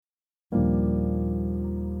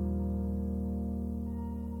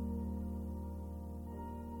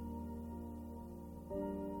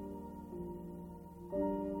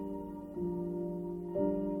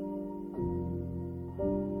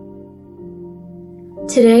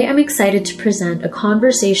Today, I'm excited to present a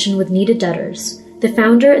conversation with Neada Deters, the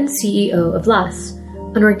founder and CEO of LESSE,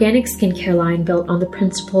 an organic skincare line built on the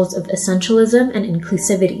principles of essentialism and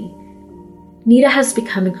inclusivity. Neada has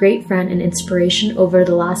become a great friend and inspiration over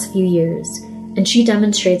the last few years, and she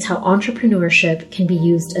demonstrates how entrepreneurship can be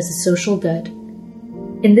used as a social good.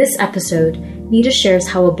 In this episode, Neada shares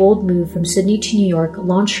how a bold move from Sydney to New York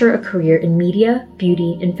launched her a career in media,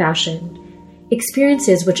 beauty, and fashion,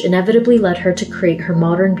 experiences which inevitably led her to create her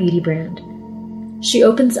modern beauty brand. She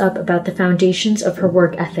opens up about the foundations of her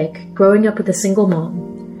work ethic, growing up with a single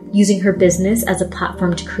mom, using her business as a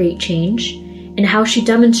platform to create change, and how she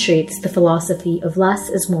demonstrates the philosophy of less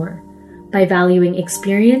is more, by valuing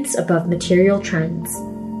experience above material trends.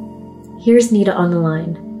 Here's Neada on the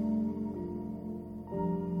line.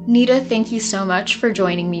 Neada, thank you so much for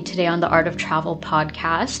joining me today on the Art of Travel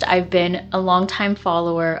podcast. I've been a longtime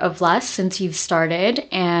follower of LESSE since you've started,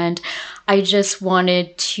 and I just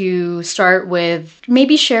wanted to start with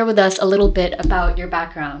maybe share with us a little bit about your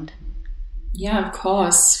background. Yeah, of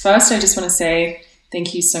course. First, I just want to say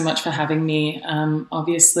thank you so much for having me.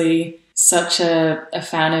 Obviously, such a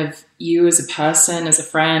fan of you as a person, as a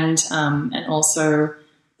friend, and also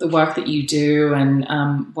the work that you do and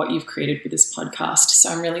what you've created with this podcast. So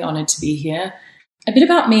I'm really honored to be here. A bit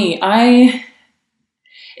about me.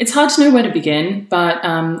 It's hard to know where to begin, but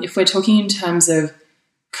if we're talking in terms of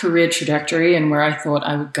career trajectory and where I thought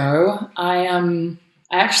I would go, I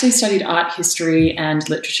actually studied art history and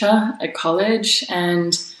literature at college.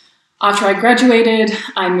 And after I graduated,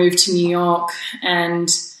 I moved to New York and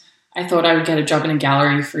I thought I would get a job in a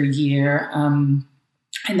gallery for a year.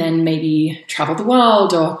 And then maybe travel the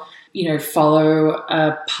world or, follow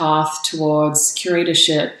a path towards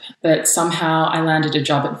curatorship. But somehow I landed a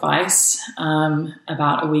job at Vice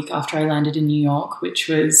about a week after I landed in New York, which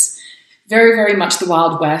was very, very much the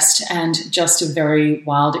Wild West and just a very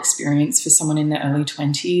wild experience for someone in their early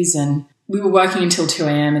 20s. And we were working until 2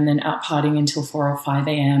 a.m. and then out partying until 4 or 5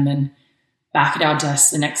 a.m. and back at our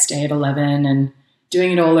desks the next day at 11 and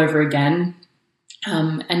doing it all over again.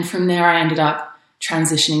 And from there I ended up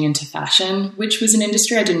transitioning into fashion, which was an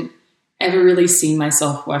industry I didn't ever really see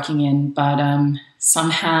myself working in, but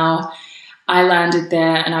somehow I landed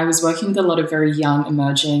there and I was working with a lot of very young,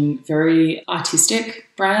 emerging, very artistic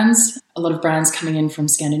brands, a lot of brands coming in from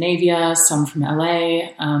Scandinavia, some from LA,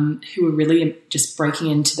 who were really just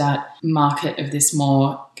breaking into that market of this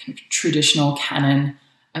more kind of traditional canon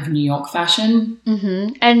of New York fashion.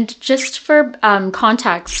 Mm-hmm. And just for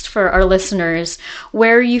context for our listeners,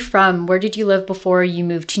 where are you from? Where did you live before you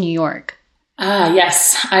moved to New York?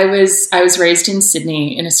 Yes, I was raised in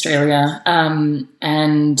Sydney in Australia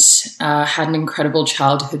and had an incredible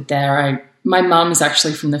childhood there. My mum is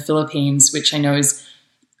actually from the Philippines, which I know is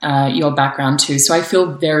your background too. So I feel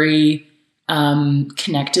very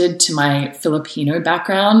connected to my Filipino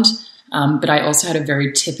background. But I also had a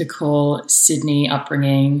very typical Sydney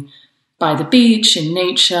upbringing by the beach in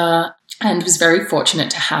nature and was very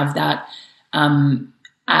fortunate to have that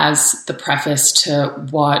as the preface to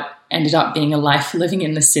what ended up being a life living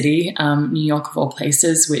in the city, New York of all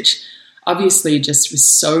places, which obviously just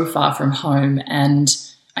was so far from home. And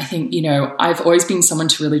I think, I've always been someone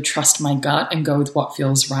to really trust my gut and go with what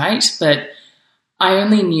feels right. But I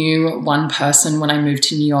only knew one person when I moved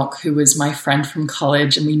to New York who was my friend from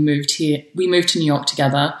college, and we moved to New York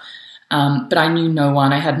together. But I knew no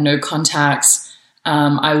one. I had no contacts.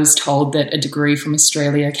 I was told that a degree from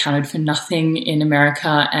Australia counted for nothing in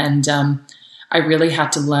America. And I really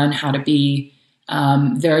had to learn how to be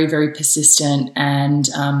very, very persistent and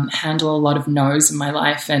handle a lot of no's in my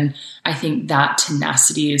life. And I think that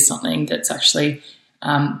tenacity is something that's actually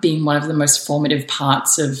been one of the most formative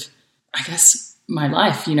parts of, I guess, my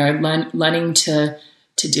life, learning to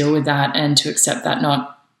deal with that and to accept that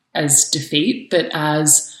not as defeat, but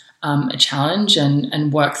as a challenge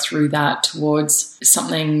and work through that towards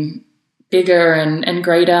something bigger and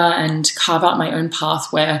greater and carve out my own path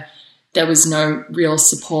where there was no real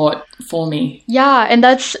support for me. Yeah, and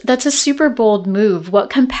that's a super bold move. What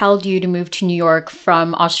compelled you to move to New York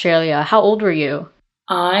from Australia? How old were you?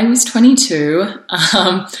 I was 22.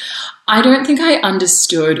 I don't think I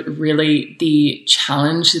understood really the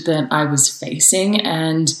challenge that I was facing,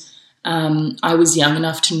 and I was young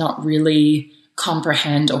enough to not really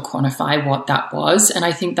comprehend or quantify what that was. And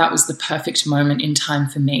I think that was the perfect moment in time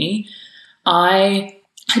for me. I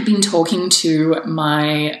had been talking to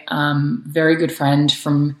my very good friend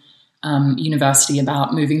from university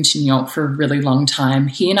about moving to New York for a really long time.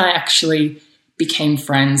 He and I actually became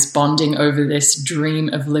friends, bonding over this dream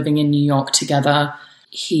of living in New York together.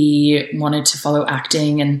 He wanted to follow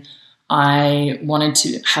acting and I wanted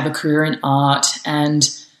to have a career in art, and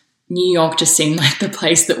New York just seemed like the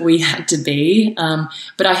place that we had to be.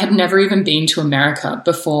 But I had never even been to America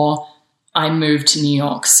before I moved to New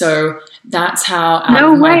York. So that's how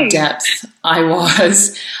out of my depth I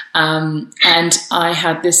was. And I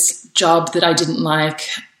had this job that I didn't like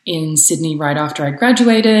in Sydney right after I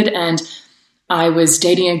graduated, and I was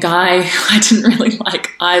dating a guy who I didn't really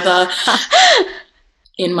like either.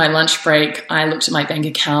 In my lunch break, I looked at my bank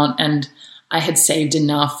account and I had saved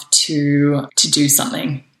enough to do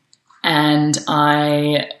something. And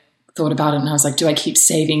I thought about it and I was like, do I keep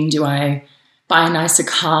saving? Do I buy a nicer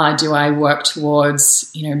car? Do I work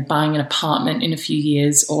towards, buying an apartment in a few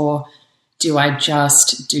years? Or do I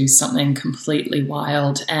just do something completely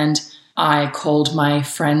wild? And I called my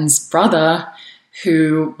friend's brother,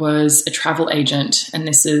 who was a travel agent. And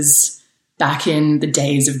this is back in the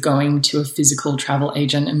days of going to a physical travel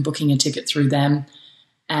agent and booking a ticket through them.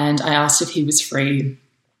 And I asked if he was free.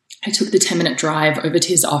 I took the 10-minute drive over to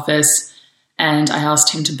his office and I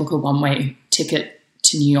asked him to book a one-way ticket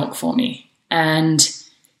to New York for me. And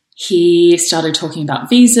he started talking about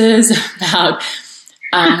visas, about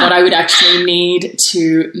what I would actually need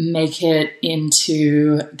to make it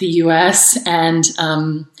into the US. And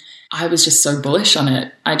I was just so bullish on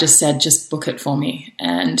it. I just said, just book it for me.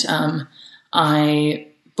 And I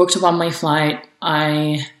booked a one-way flight.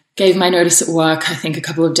 I gave my notice at work, I think a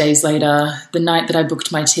couple of days later. The night that I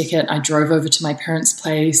booked my ticket, I drove over to my parents'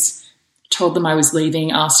 place, told them I was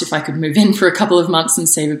leaving, asked if I could move in for a couple of months and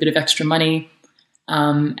save a bit of extra money.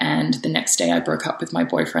 And the next day I broke up with my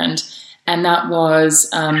boyfriend. And that was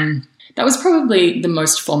probably the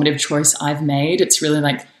most formative choice I've made. It's really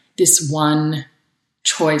like this one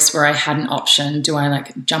choice where I had an option. Do I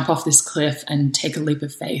jump off this cliff and take a leap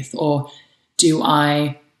of faith, or do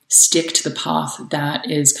I stick to the path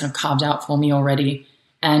that is kind of carved out for me already?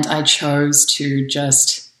 And I chose to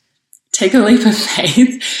just take a leap of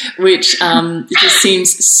faith, which just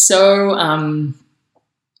seems so,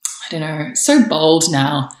 so bold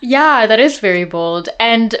now. Yeah, that is very bold.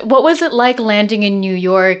 And what was it like landing in New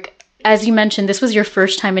York? As you mentioned, this was your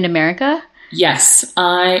first time in America? Yes.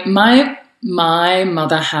 My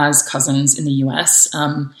mother has cousins in the US,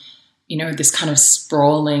 this kind of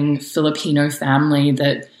sprawling Filipino family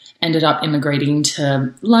that ended up immigrating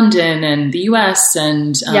to London and the US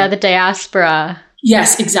and... the diaspora.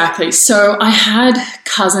 Yes, exactly. So I had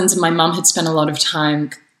cousins and my mum had spent a lot of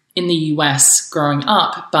time in the US growing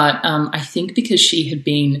up, but I think because she had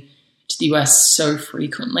been to the US so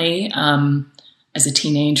frequently as a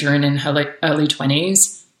teenager and in her early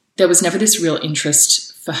 20s, there was never this real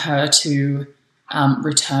interest for her to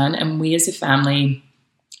return. And we as a family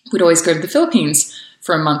would always go to the Philippines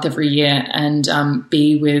for a month every year and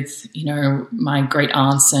be with, my great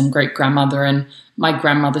aunts and great grandmother, and my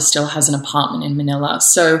grandmother still has an apartment in Manila.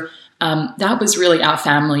 So that was really our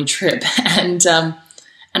family trip. And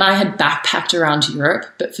I had backpacked around Europe,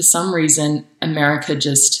 but for some reason, America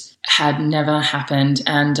just had never happened.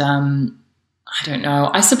 And I don't know.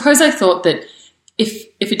 I suppose I thought that if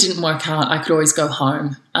it didn't work out, I could always go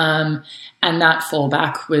home. And that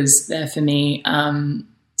fallback was there for me.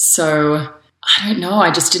 So I don't know.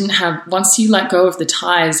 I just didn't have, once you let go of the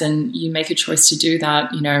ties and you make a choice to do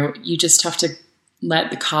that, you just have to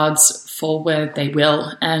let the cards fall where they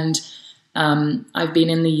will. And I've been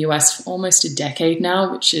in the US for almost a decade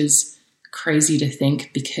now, which is crazy to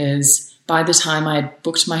think, because by the time I had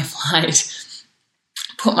booked my flight,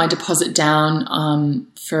 put my deposit down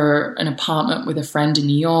for an apartment with a friend in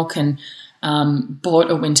New York and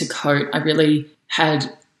bought a winter coat, I really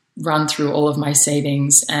had run through all of my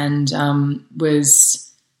savings and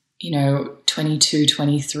was, 22,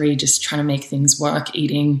 23, just trying to make things work,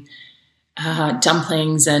 eating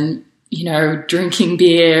dumplings and, drinking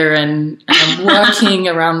beer and working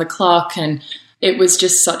around the clock. And it was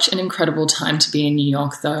just such an incredible time to be in New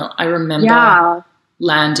York, though. I remember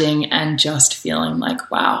landing and just feeling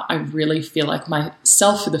like, wow, I really feel like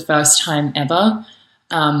myself for the first time ever.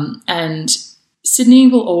 And Sydney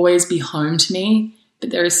will always be home to me, but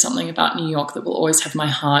there is something about New York that will always have my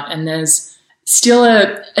heart. And there's still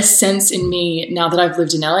a sense in me now that I've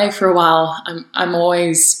lived in LA for a while. I'm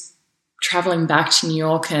always traveling back to New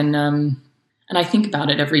York and I think about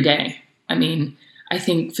it every day. I mean, I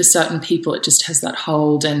think for certain people it just has that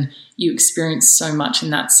hold, and you experience so much in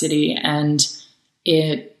that city and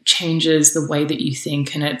it changes the way that you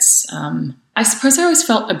think. And it's, I suppose I always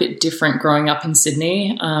felt a bit different growing up in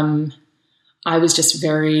Sydney. I was just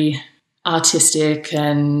very artistic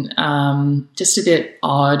and just a bit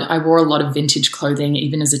odd. I wore a lot of vintage clothing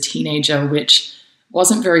even as a teenager, which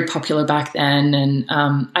wasn't very popular back then. And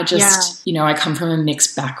I just, I come from a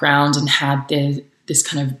mixed background and had this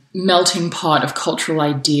kind of melting pot of cultural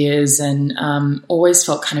ideas, and always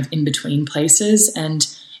felt kind of in between places. And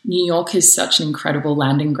New York is such an incredible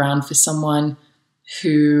landing ground for someone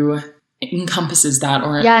who encompasses that.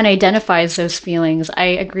 And identifies those feelings. I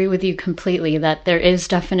agree with you completely that there is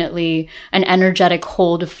definitely an energetic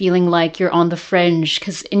hold of feeling like you're on the fringe,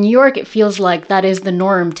 because in New York it feels like that is the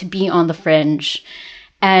norm, to be on the fringe.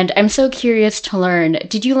 And I'm so curious to learn,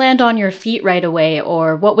 did you land on your feet right away,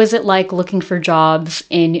 or what was it like looking for jobs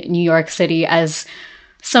in New York City as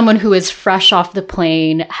someone who is fresh off the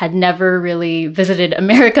plane, had never really visited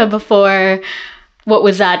America before? What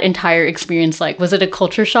was that entire experience like? Was it a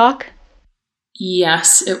culture shock?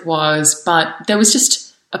 Yes, it was. But there was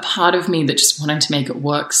just a part of me that just wanted to make it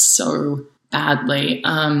work so badly.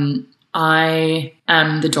 I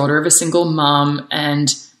am the daughter of a single mom, and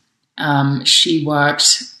she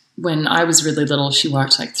worked, when I was really little, she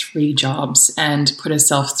worked like 3 jobs and put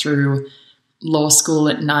herself through law school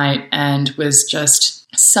at night, and was just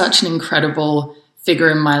such an incredible figure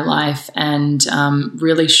in my life, and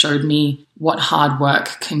really showed me what hard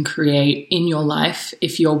work can create in your life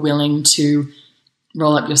if you're willing to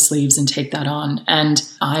roll up your sleeves and take that on. And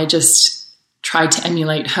I just tried to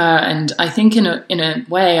emulate her. And I think in a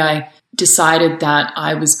way I decided that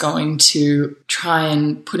I was going to try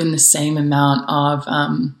and put in the same amount of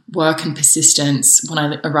work and persistence when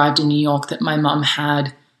I arrived in New York that my mum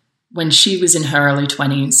had when she was in her early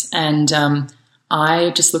 20s. And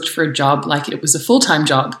I just looked for a job like it was a full-time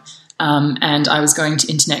job. And I was going to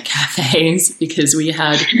internet cafes because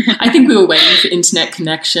I think we were waiting for internet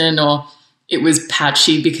connection, or it was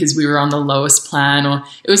patchy because we were on the lowest plan, or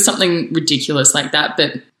it was something ridiculous like that.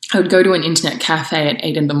 But I would go to an internet cafe at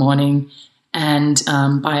 8 a.m. and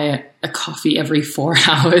buy a coffee every 4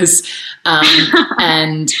 hours.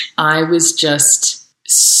 And I was just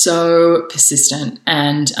so persistent.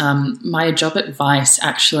 And my job at Vice,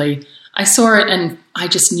 actually, I saw it and I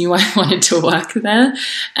just knew I wanted to work there.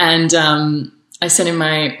 And I sent in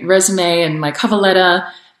my resume and my cover letter,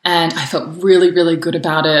 and I felt really, really good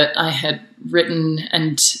about it. I had written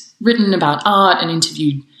about art and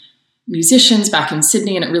interviewed musicians back in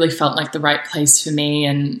Sydney, and it really felt like the right place for me.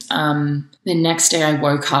 And the next day I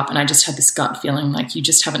woke up and I just had this gut feeling like you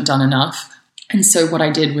just haven't done enough. And so what I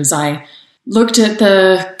did was I looked at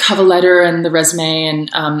the cover letter and the resume, and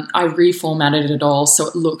I reformatted it all so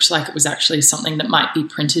it looked like it was actually something that might be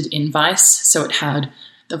printed in Vice. So it had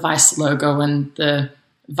the Vice logo and the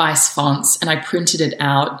Vice fonts, and I printed it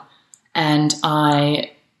out, and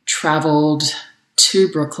I traveled to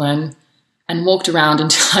Brooklyn and walked around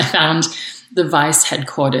until I found the Vice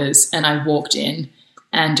headquarters. And I walked in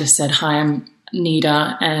and just said, "Hi, I'm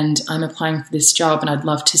Neada, and I'm applying for this job, and I'd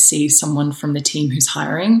love to see someone from the team who's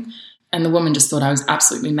hiring." And the woman just thought I was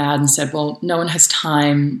absolutely mad and said, "Well, no one has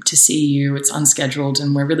time to see you. It's unscheduled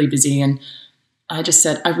and we're really busy." And I just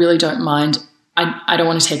said, "I really don't mind. I don't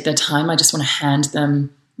want to take their time. I just want to hand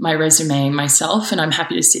them my resume myself, and I'm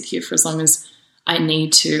happy to sit here for as long as I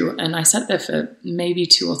need to." And I sat there for maybe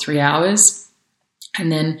 2 or 3 hours.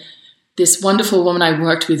 And then this wonderful woman I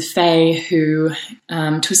worked with, Faye, who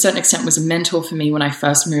to a certain extent was a mentor for me when I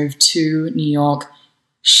first moved to New York,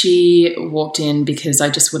 she walked in because I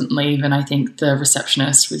just wouldn't leave. And I think the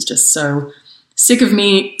receptionist was just so sick of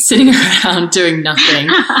me sitting around doing nothing.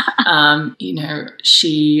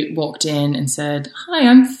 She walked in and said, "Hi,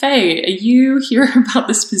 I'm Faye. Are you here about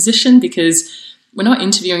this position? Because we're not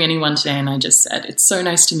interviewing anyone today." And I just said, "It's so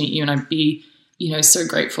nice to meet you. And I'd be, so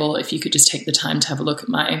grateful if you could just take the time to have a look at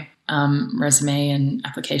my resume and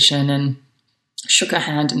application," and shook her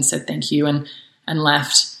hand and said thank you and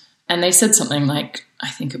left. And they said something like, I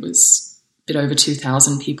think it was a bit over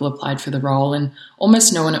 2,000 people applied for the role, and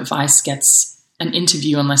almost no one at Vice gets an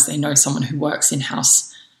interview unless they know someone who works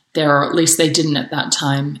in-house there, or at least they didn't at that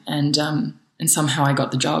time. And somehow I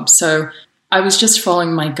got the job. So I was just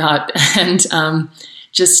following my gut and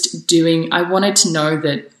I wanted to know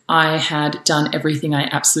that I had done everything I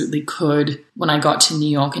absolutely could when I got to New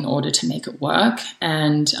York in order to make it work.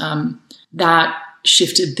 And that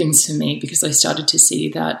shifted things for me, because I started to see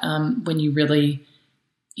that when you really,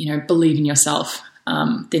 believe in yourself,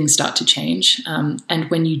 things start to change. And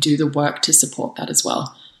when you do the work to support that as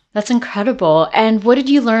well. That's incredible. And what did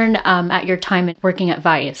you learn at your time working at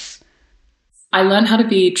Vice? I learned how to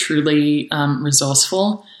be truly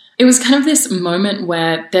resourceful. It was kind of this moment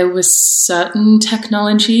where there was certain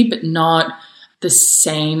technology, but not the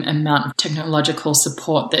same amount of technological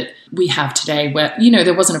support that we have today, where,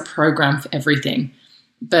 there wasn't a program for everything.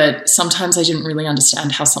 But sometimes I didn't really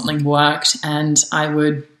understand how something worked, and I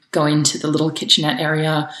would go into the little kitchenette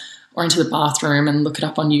area or into the bathroom and look it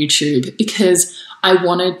up on YouTube, because I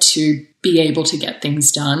wanted to be able to get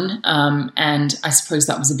things done. And I suppose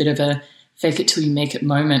that was a bit of a fake it till you make it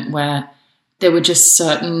moment, where there were just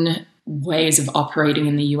certain ways of operating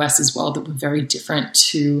in the US as well that were very different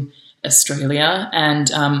to Australia. And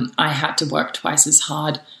I had to work twice as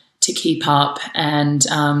hard to keep up and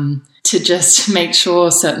to just make sure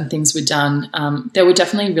certain things were done. There were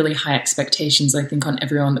definitely really high expectations, I think, on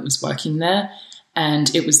everyone that was working there.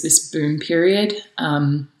 And it was this boom period.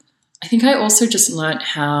 I think I also just learnt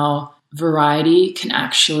how variety can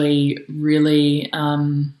actually really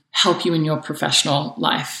help you in your professional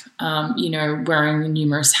life, wearing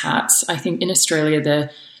numerous hats. I think in Australia, there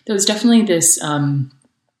was definitely this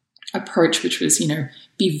approach, which was,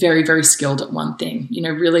 be very, very skilled at one thing,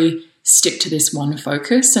 really stick to this one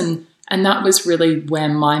focus. And that was really where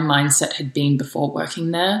my mindset had been before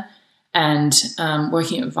working there. And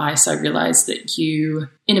working at Vice, I realized that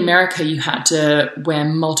in America, you had to wear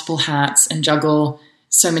multiple hats and juggle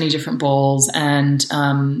so many different balls. And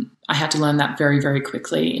I had to learn that very, very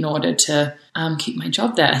quickly in order to keep my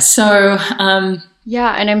job there. So,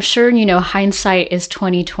 yeah, and I'm sure, hindsight is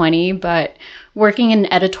 2020, but working in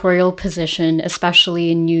an editorial position,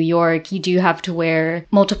 especially in New York, you do have to wear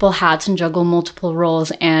multiple hats and juggle multiple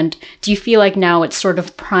roles. And do you feel like now it's sort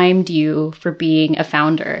of primed you for being a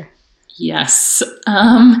founder? Yes.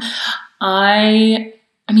 I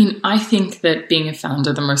think that being a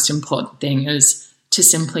founder, the most important thing is to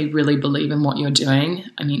simply really believe in what you're doing.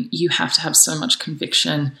 I mean, you have to have so much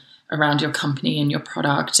conviction around your company and your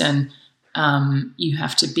product, and you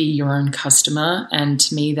have to be your own customer. And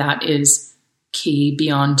to me, that is key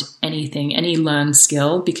beyond anything, any learned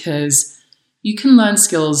skill, because you can learn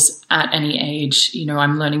skills at any age.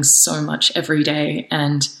 I'm learning so much every day.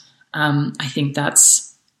 And I think that's,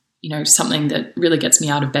 something that really gets me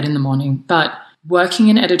out of bed in the morning. But working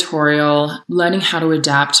in editorial, learning how to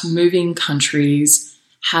adapt, moving countries,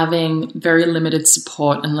 having very limited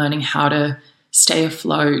support and learning how to stay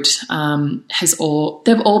afloat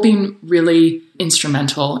they've all been really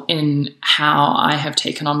instrumental in how I have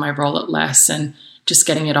taken on my role at LESSE and just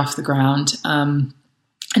getting it off the ground. And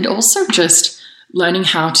also just learning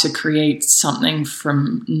how to create something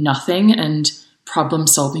from nothing and problem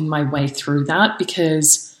solving my way through that,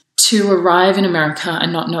 because to arrive in America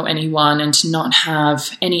and not know anyone and to not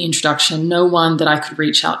have any introduction, no one that I could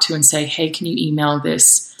reach out to and say, hey, can you email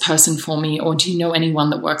this person for me? Or do you know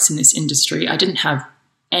anyone that works in this industry? I didn't have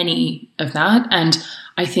any of that. And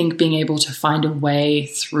I think being able to find a way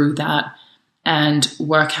through that and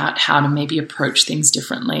work out how to maybe approach things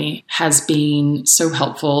differently has been so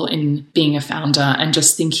helpful in being a founder and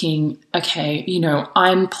just thinking, okay,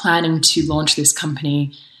 I'm planning to launch this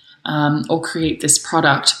company or create this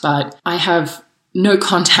product, but I have no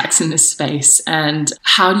contacts in this space. And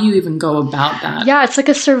how do you even go about that? Yeah, it's like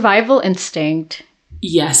a survival instinct.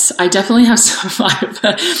 Yes, I definitely have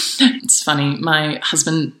survivor. It's funny. My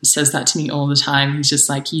husband says that to me all the time. He's just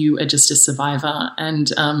like, you are just a survivor.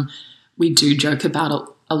 And we do joke about it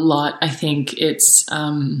a lot. I think it's,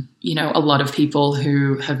 a lot of people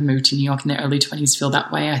who have moved to New York in their early 20s feel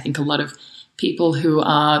that way. I think a lot of people who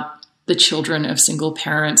are the children of single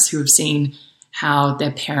parents who have seen how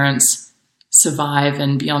their parents survive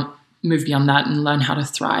and move beyond that and learn how to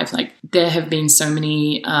thrive. Like, there have been so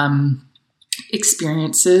many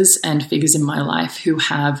experiences and figures in my life who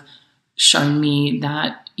have shown me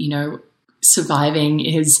that, surviving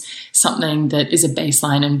is something that is a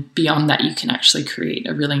baseline, and beyond that, you can actually create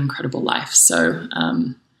a really incredible life. So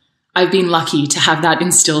I've been lucky to have that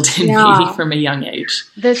instilled in me from a young age.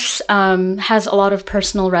 This has a lot of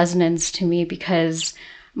personal resonance to me because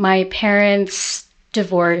my parents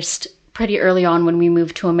divorced pretty early on when we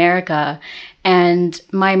moved to America, and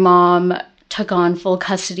my mom took on full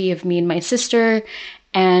custody of me and my sister.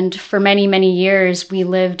 And for many, many years, we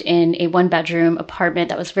lived in a one-bedroom apartment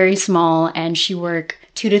that was very small, and she worked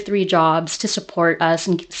 2 to 3 jobs to support us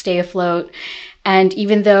and stay afloat. And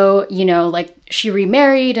even though, she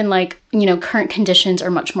remarried and current conditions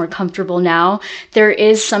are much more comfortable now, there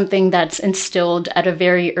is something that's instilled at a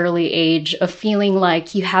very early age of feeling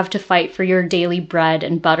like you have to fight for your daily bread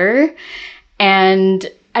and butter. And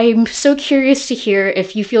I'm so curious to hear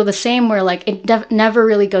if you feel the same, where it never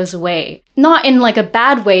really goes away. Not in a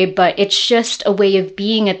bad way, but it's just a way of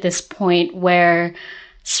being at this point where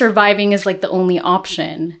surviving is the only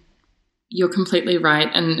option. You're completely right.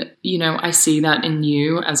 And, I see that in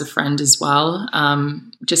you as a friend as well.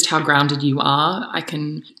 Just how grounded you are. I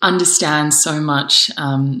can understand so much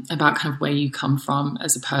about kind of where you come from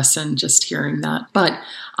as a person, just hearing that. But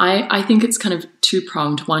I think it's kind of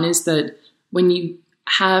two-pronged. One is that when you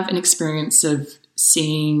have an experience of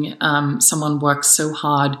seeing someone work so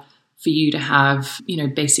hard for you to have,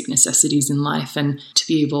 basic necessities in life and to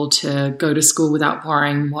be able to go to school without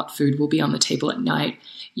worrying what food will be on the table at night.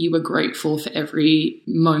 You are grateful for every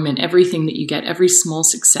moment, everything that you get, every small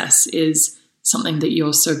success is something that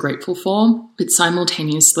you're so grateful for. But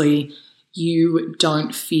simultaneously, you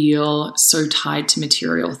don't feel so tied to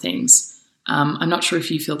material things. I'm not sure if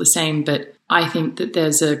you feel the same, but I think that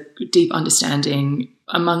there's a deep understanding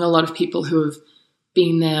among a lot of people who have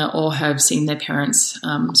been there or have seen their parents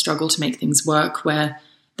struggle to make things work, where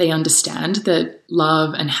they understand that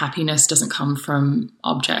love and happiness doesn't come from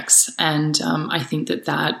objects. And I think that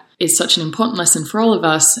that is such an important lesson for all of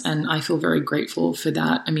us, and I feel very grateful for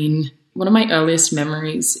that. I mean, one of my earliest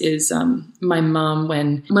memories is my mum,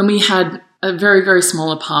 when we had a very, very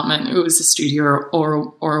small apartment. It was a studio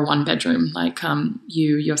or a one bedroom, like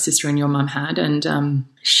your sister and your mum had. And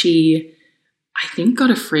she, I think, got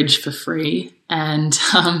a fridge for free. And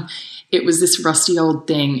it was this rusty old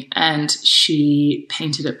thing, and she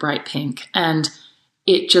painted it bright pink. And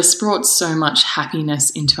it just brought so much happiness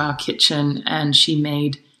into our kitchen. And she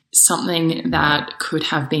made something that could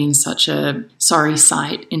have been such a sorry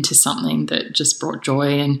sight into something that just brought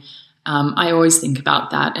joy. And I always think about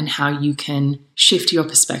that and how you can shift your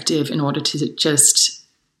perspective in order to just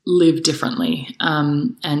live differently,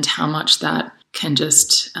 and how much that can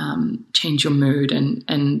just change your mood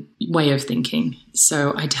and way of thinking.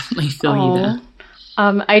 So I definitely feel you there.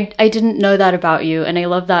 I didn't know that about you, and I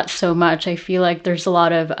love that so much. I feel like there's a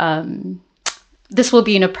lot of, this will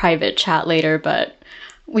be in a private chat later, but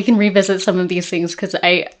we can revisit some of these things because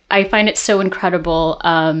I find it so incredible,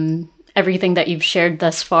 everything that you've shared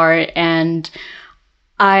thus far. And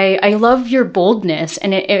I love your boldness,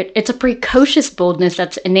 and it's a precocious boldness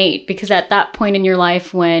that's innate, because at that point in your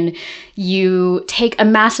life when you take a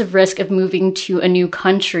massive risk of moving to a new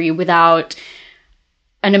country without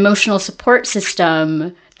an emotional support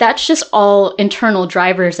system, that's just all internal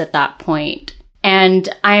drivers at that point. And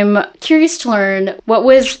I'm curious to learn what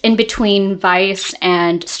was in between Vice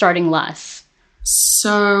and starting LESSE.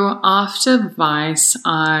 So after Vice,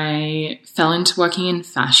 I fell into working in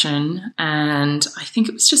fashion, and I think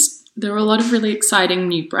it was just, there were a lot of really exciting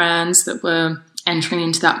new brands that were entering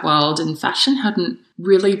into that world, and fashion hadn't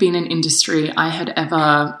really been an industry I had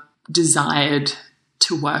ever desired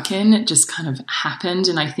to work in. It just kind of happened,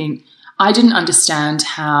 and I think I didn't understand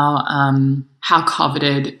how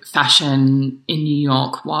coveted fashion in New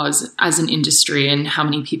York was as an industry and how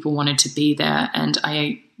many people wanted to be there. And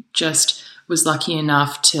I just was lucky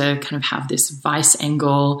enough to kind of have this Vice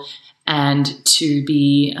angle and to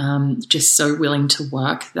be just so willing to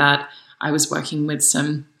work that I was working with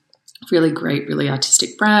some really great, really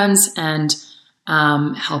artistic brands and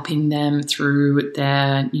helping them through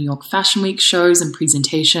their New York Fashion Week shows and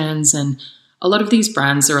presentations. And a lot of these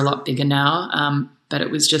brands are a lot bigger now, but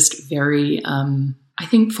it was just very, I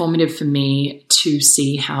think, formative for me to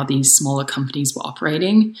see how these smaller companies were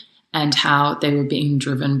operating and how they were being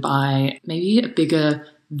driven by maybe a bigger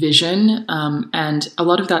vision. And a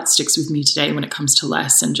lot of that sticks with me today when it comes to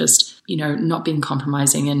LESSE and just, not being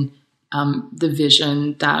compromising in the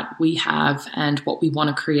vision that we have and what we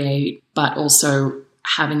want to create, but also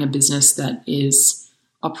having a business that is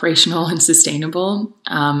operational and sustainable.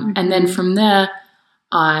 And then from there,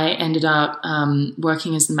 I ended up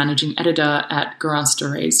working as the managing editor at Garance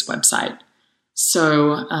Doré's website.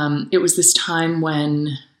 So it was this time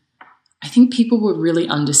when I think people were really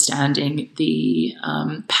understanding the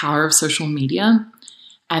power of social media,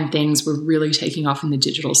 and things were really taking off in the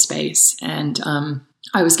digital space. And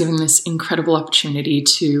I was given this incredible opportunity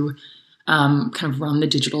to kind of run the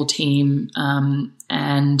digital team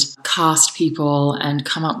and cast people and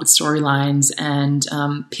come up with storylines and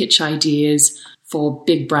pitch ideas for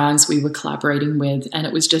big brands we were collaborating with. And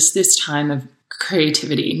it was just this time of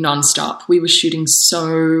creativity nonstop. We were shooting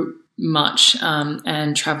so much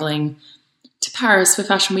and traveling to Paris for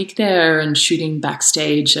Fashion Week there and shooting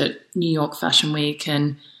backstage at New York Fashion Week.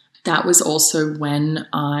 And that was also when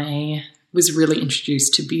I was really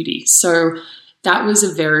introduced to beauty. So that was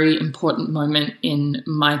a very important moment in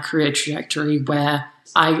my career trajectory where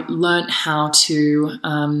I learned how to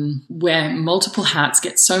wear multiple hats,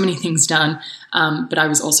 get so many things done, but I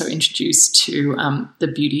was also introduced to the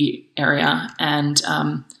beauty area, and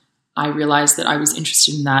I realized that I was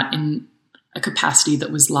interested in that in a capacity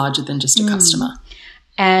that was larger than just a customer.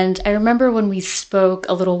 And I remember when we spoke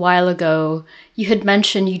a little while ago, you had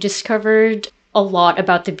mentioned you discovered a lot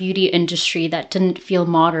about the beauty industry that didn't feel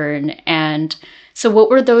modern. And so what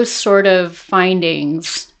were those sort of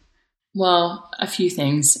findings? Well, a few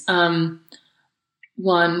things.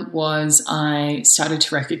 One was I started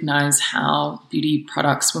to recognize how beauty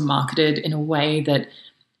products were marketed in a way that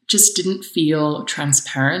just didn't feel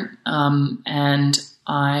transparent. And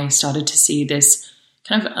I started to see this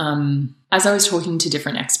kind of, as I was talking to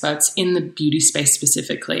different experts in the beauty space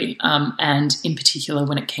specifically, and in particular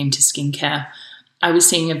when it came to skincare, I was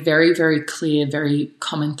seeing a very, very clear, very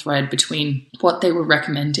common thread between what they were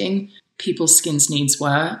recommending people's skin's needs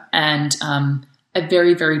were and a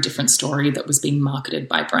very, very different story that was being marketed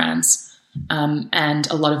by brands. And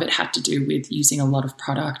a lot of it had to do with using a lot of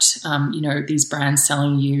product. These brands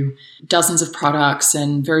selling you dozens of products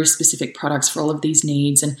and very specific products for all of these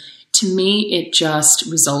needs. And to me, it just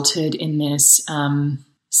resulted in this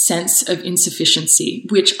sense of insufficiency,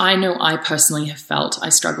 which I know I personally have felt. I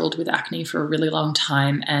struggled with acne for a really long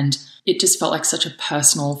time, and it just felt like such a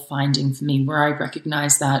personal finding for me, where I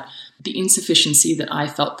recognized that the insufficiency that I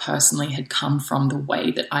felt personally had come from the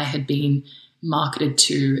way that I had been marketed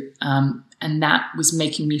to, and that was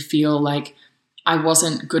making me feel like I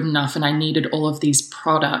wasn't good enough and I needed all of these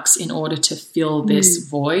products in order to fill this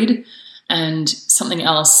void. And something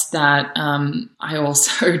else that I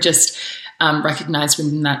also just recognized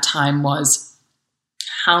within that time was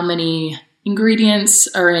how many ingredients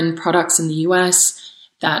are in products in the US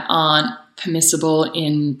that aren't permissible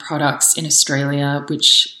in products in Australia,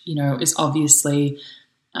 which, is obviously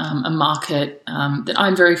a market that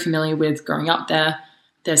I'm very familiar with growing up there.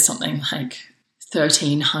 There's something like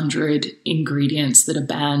 1,300 ingredients that are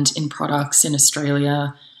banned in products in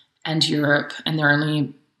Australia and Europe, and there are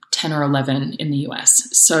only 10 or 11 in the US.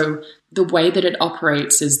 So the way that it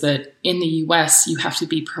operates is that in the US, you have to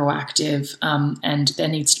be proactive, and there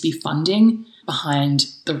needs to be funding behind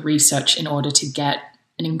the research in order to get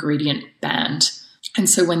an ingredient banned. And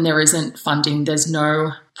so when there isn't funding, there's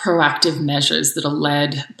no proactive measures that are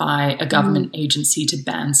led by a government agency to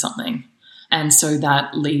ban something. And so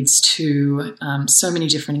that leads to so many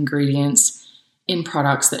different ingredients in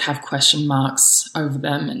products that have question marks over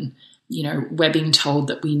them. And, we're being told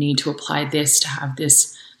that we need to apply this to have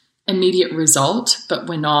this immediate result, but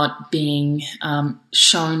we're not being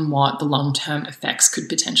shown what the long-term effects could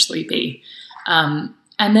potentially be.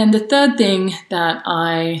 And then the third thing that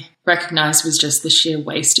I recognized was just the sheer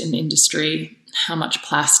waste in the industry, how much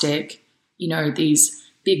plastic, these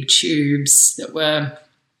big tubes that were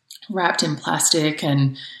wrapped in plastic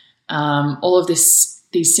and all of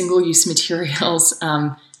these single-use materials.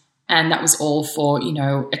 And that was all for,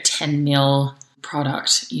 a 10 mil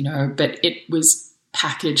product, but it was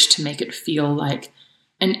packaged to make it feel like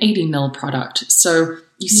an 80 mil product. So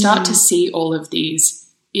you start to see all of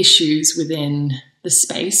these issues within the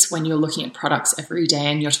space when you're looking at products every day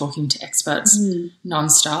and you're talking to experts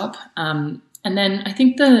nonstop. And then I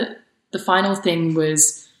think the final thing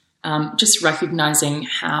was just recognizing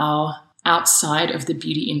how outside of the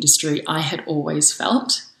beauty industry I had always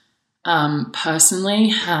felt. Personally,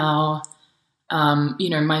 how,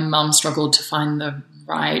 my mum struggled to find the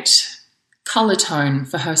right color tone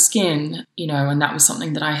for her skin, and that was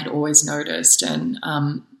something that I had always noticed, and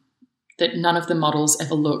that none of the models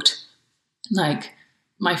ever looked like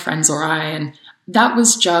my friends or I. And that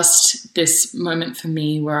was just this moment for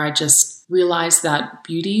me where I just realized that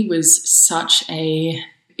beauty was such a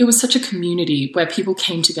community where people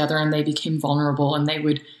came together and they became vulnerable and they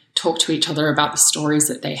would talk to each other about the stories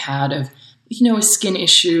that they had of, a skin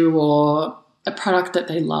issue or a product that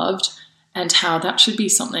they loved, and how that should be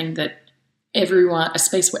something that a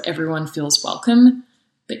space where everyone feels welcome.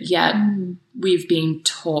 But yet we've been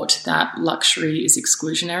taught that luxury is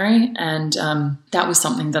exclusionary. And that was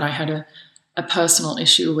something that I had a personal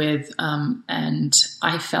issue with. And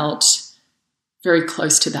I felt very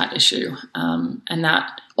close to that issue. And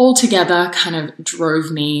that altogether kind of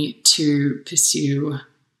drove me to pursue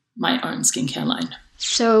my own skincare line.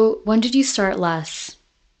 So when did you start LESSE?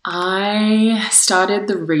 I started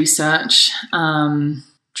the research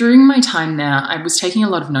during my time there. I was taking a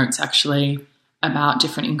lot of notes actually about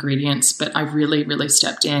different ingredients, but I really, really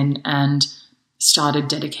stepped in and started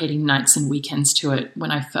dedicating nights and weekends to it when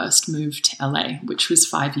I first moved to LA, which was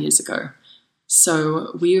 5 years ago.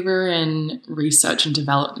 So we were in research and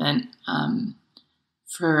development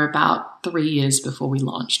for about 3 years before we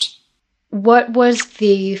launched. What was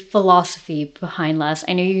the philosophy behind LESSE?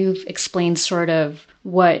 I know you've explained sort of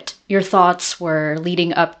what your thoughts were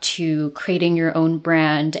leading up to creating your own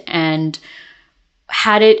brand, and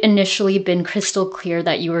had it initially been crystal clear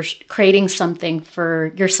that you were creating something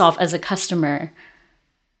for yourself as a customer?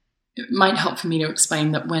 It might help for me to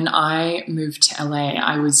explain that when I moved to LA,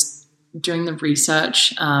 I was doing the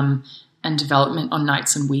research and development on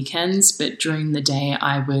nights and weekends, but during the day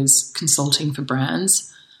I was consulting for brands.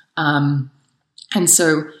 And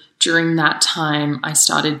so during that time, I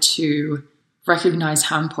started to recognize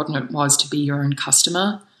how important it was to be your own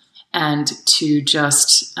customer and to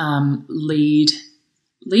just lead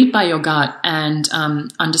by your gut and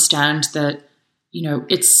understand that,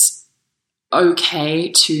 it's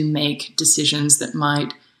okay to make decisions that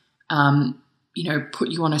might, put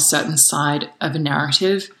you on a certain side of a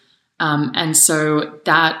narrative. And so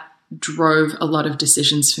that drove a lot of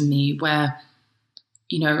decisions for me where,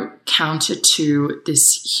 counter to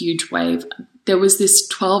this huge wave, there was this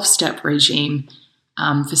 12-step regime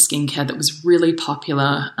for skincare that was really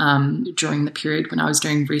popular during the period when I was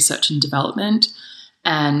doing research and development.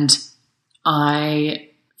 And I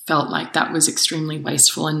felt like that was extremely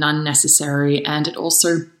wasteful and unnecessary. And it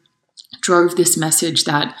also drove this message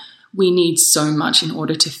that we need so much in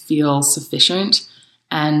order to feel sufficient.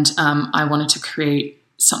 And I wanted to create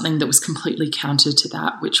something that was completely counter to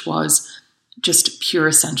that, which was just pure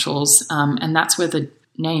essentials. And that's where the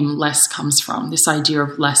name LESSE comes from, this idea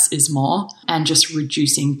of less is more and just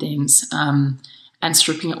reducing things and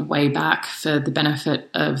stripping it way back for the benefit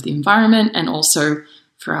of the environment and also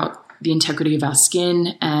for the integrity of our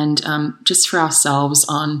skin and just for ourselves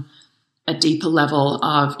on a deeper level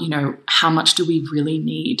of, how much do we really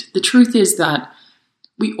need? The truth is that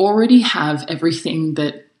we already have everything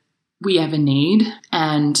that we ever need,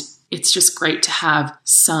 and it's just great to have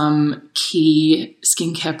some key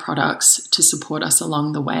skincare products to support us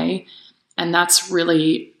along the way. And that's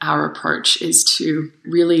really our approach, is to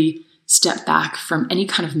really step back from any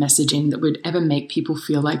kind of messaging that would ever make people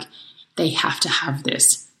feel like they have to have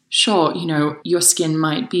this. Sure, your skin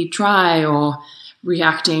might be dry or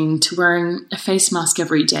reacting to wearing a face mask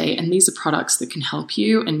every day, and these are products that can help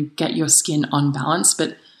you and get your skin on balance.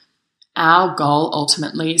 But our goal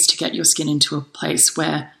ultimately is to get your skin into a place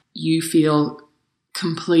where you feel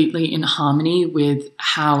completely in harmony with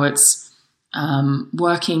how it's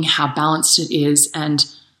working, how balanced it is. And,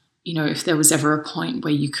 if there was ever a point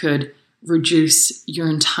where you could reduce your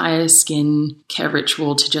entire skin care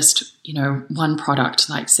ritual to just, one product,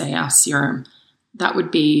 like say our serum, that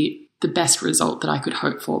would be the best result that I could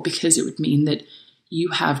hope for, because it would mean that you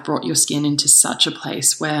have brought your skin into such a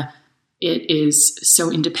place where it is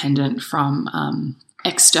so independent from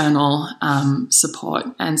external support.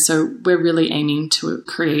 And so we're really aiming to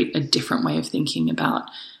create a different way of thinking about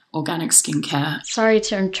organic skincare. Sorry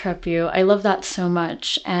to interrupt you. I love that so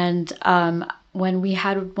much. And when we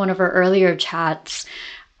had one of our earlier chats,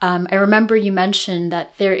 I remember you mentioned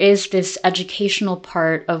that there is this educational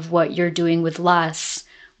part of what you're doing with LESSE,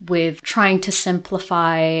 with trying to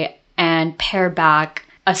simplify and pare back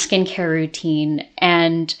a skincare routine.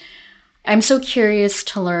 And I'm so curious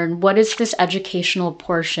to learn, what is this educational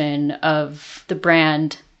portion of the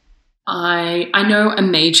brand? I know a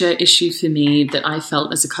major issue for me that I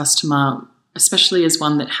felt as a customer, especially as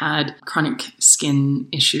one that had chronic skin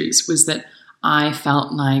issues, was that I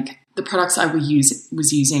felt like the products I was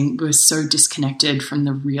using were so disconnected from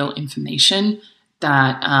the real information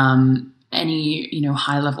that any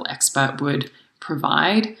high-level expert would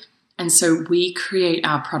provide. And so we create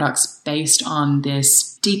our products based on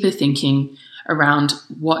this deeper thinking around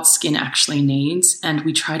what skin actually needs, and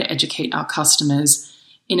we try to educate our customers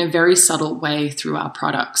in a very subtle way through our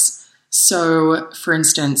products. So, for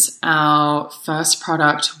instance, our first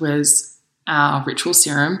product was our Ritual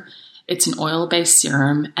Serum. It's an oil-based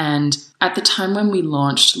serum, and at the time when we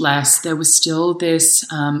launched LESSE, there was still this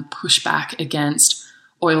pushback against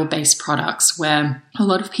oil-based products, where a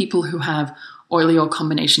lot of people who have oily or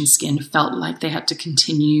combination skin felt like they had to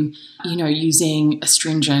continue, using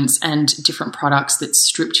astringents and different products that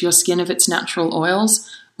stripped your skin of its natural oils,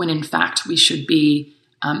 when in fact we should be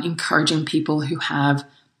encouraging people who have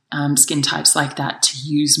skin types like that to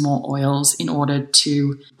use more oils in order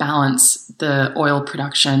to balance the oil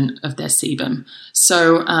production of their sebum.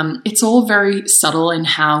 So it's all very subtle in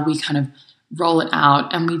how we kind of roll it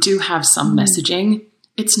out, and we do have some messaging.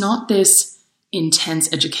 It's not this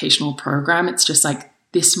intense educational program. It's just like,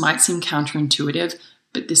 this might seem counterintuitive,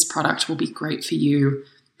 but this product will be great for you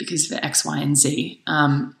because of X, Y, and Z.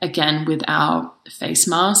 Again, with our face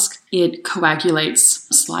mask, it coagulates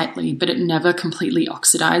slightly, but it never completely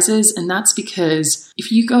oxidizes. And that's because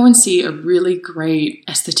if you go and see a really great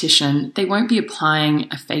esthetician, they won't be applying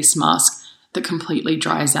a face mask that completely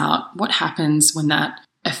dries out. What happens when that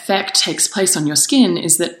effect takes place on your skin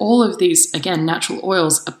is that all of these, again, natural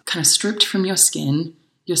oils are kind of stripped from your skin.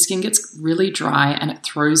 Your skin gets really dry and it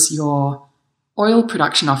throws your oil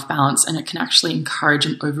production off balance, and it can actually encourage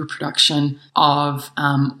an overproduction of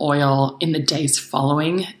oil in the days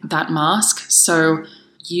following that mask. So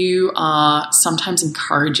you are sometimes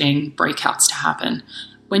encouraging breakouts to happen,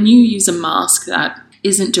 when you use a mask that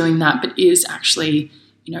isn't doing that, but is actually,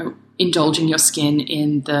 indulging your skin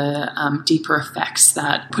in the deeper effects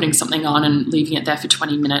that putting something on and leaving it there for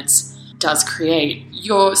 20 minutes does create,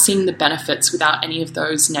 you're seeing the benefits without any of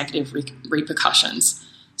those negative repercussions.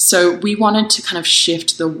 So we wanted to kind of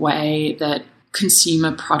shift the way that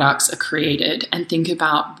consumer products are created and think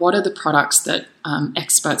about what are the products that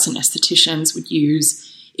experts and estheticians would use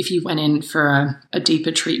if you went in for a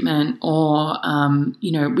deeper treatment, or,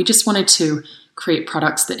 we just wanted to create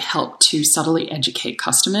products that help to subtly educate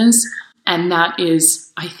customers. And that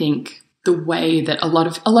is, I think, the way that a lot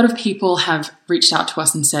of people have reached out to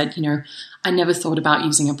us and said, I never thought about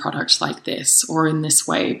using a product like this or in this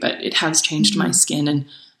way, but it has changed my skin.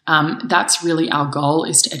 And that's really our goal,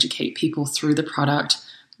 is to educate people through the product.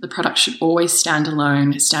 The product should always stand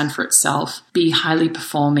alone, stand for itself, be highly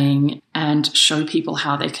performing, and show people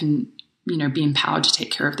how they can, be empowered to take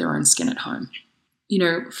care of their own skin at home.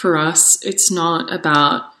 For us, it's not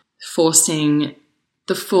about forcing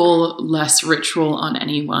the full LESSE ritual on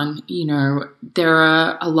anyone. There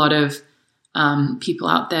are a lot of people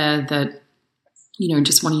out there that,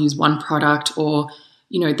 just want to use one product, or,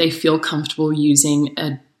 they feel comfortable using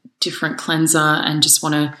a different cleanser and just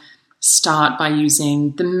want to start by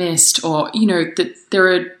using the mist, or, that there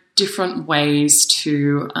are different ways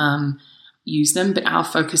to use them, but our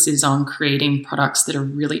focus is on creating products that are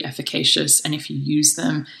really efficacious. And if you use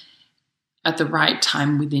them at the right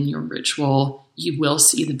time within your ritual, you will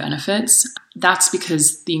see the benefits. That's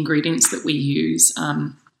because the ingredients that we use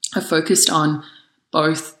are focused on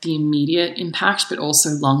both the immediate impact, but also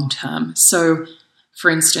long-term. So, for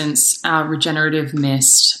instance, our regenerative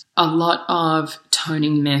mist, a lot of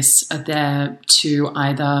toning mists are there to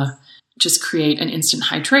either just create an instant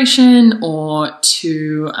hydration or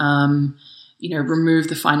to, remove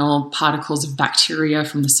the final particles of bacteria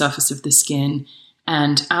from the surface of the skin.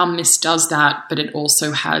 And our mist does that, but it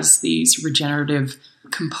also has these regenerative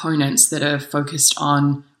components that are focused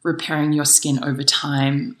on repairing your skin over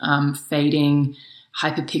time, fading,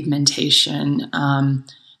 hyperpigmentation,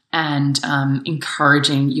 and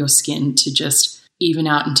encouraging your skin to just even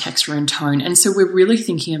out in texture and tone. And so we're really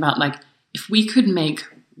thinking about, if we could make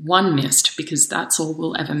one mist, because that's all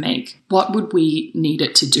we'll ever make, what would we need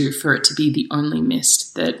it to do for it to be the only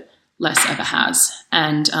mist that LESSE ever has?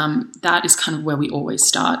 And that is kind of where we always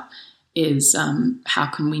start, is how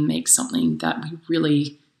can we make something that we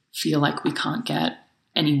really feel like we can't get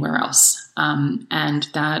anywhere else, and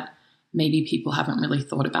that maybe people haven't really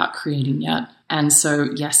thought about creating yet. And so,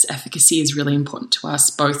 yes, efficacy is really important to us,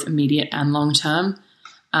 both immediate and long-term.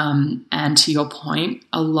 And to your point,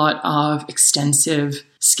 a lot of extensive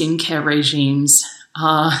skincare regimes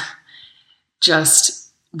are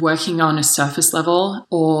just working on a surface level,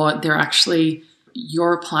 or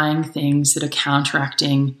you're applying things that are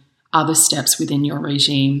counteracting other steps within your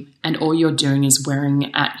regime, and all you're doing is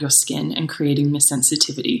wearing at your skin and creating this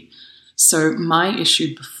sensitivity. So my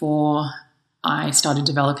issue before I started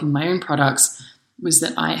developing my own products was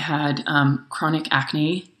that I had chronic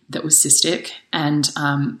acne that was cystic, and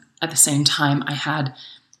at the same time I had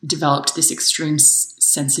developed this extreme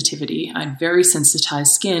sensitivity. I had very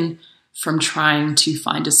sensitized skin from trying to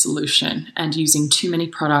find a solution and using too many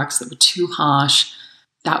products that were too harsh.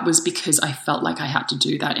 That was because I felt like I had to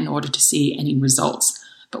do that in order to see any results.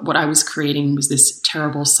 But what I was creating was this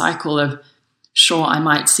terrible cycle of, sure, I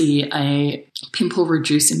might see a pimple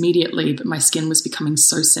reduce immediately, but my skin was becoming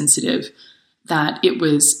so sensitive that it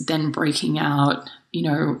was then breaking out,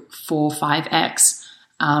 4, 5x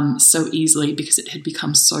so easily, because it had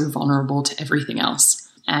become so vulnerable to everything else.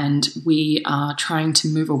 And we are trying to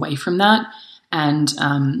move away from that and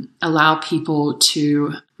allow people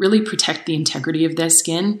to really protect the integrity of their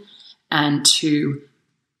skin and to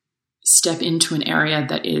step into an area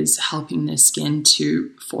that is helping their skin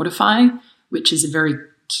to fortify, which is a very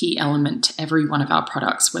key element to every one of our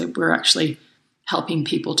products, where we're actually helping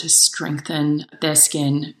people to strengthen their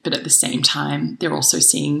skin, but at the same time, they're also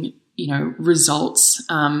seeing, results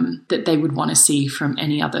that they would want to see from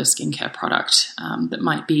any other skincare product that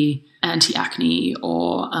might be anti-acne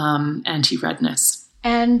or anti-redness.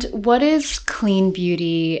 And what is clean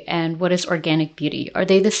beauty and what is organic beauty? Are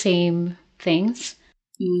they the same things?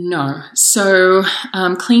 No. So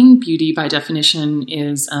clean beauty by definition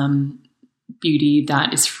is beauty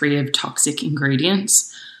that is free of toxic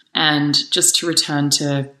ingredients. And just to return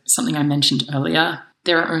to something I mentioned earlier,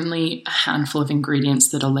 there are only a handful of ingredients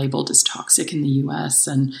that are labeled as toxic in the US.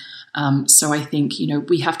 And so I think,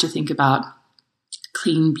 we have to think about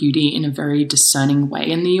clean beauty in a very discerning way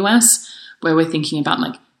in the US, where we're thinking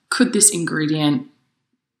about, could this ingredient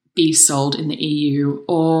be sold in the EU?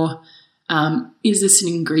 Or is this an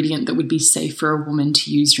ingredient that would be safe for a woman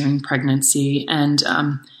to use during pregnancy? And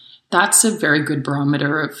that's a very good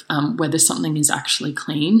barometer of whether something is actually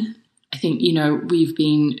clean. I think, we've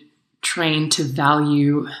been trained to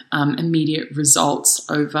value immediate results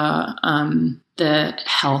over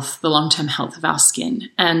the long-term health of our skin.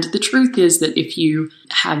 And the truth is that if you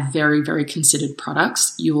have very, very considered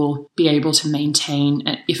products, you will be able to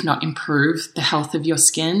maintain, if not improve, the health of your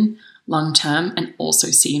skin long-term and also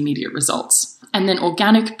see immediate results. And then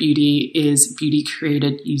organic beauty is beauty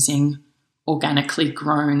created using organically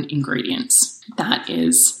grown ingredients. That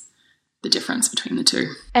is the difference between the two.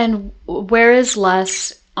 And where is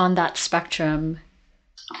LESSE on that spectrum?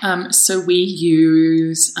 So we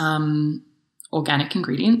use organic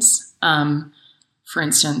ingredients. For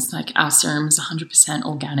instance, like our serum is 100%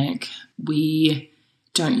 organic. We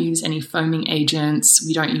don't use any foaming agents.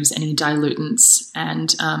 We don't use any dilutants.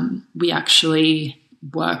 And we actually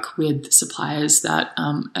work with suppliers that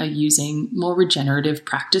are using more regenerative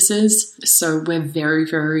practices. So we're very,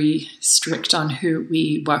 very strict on who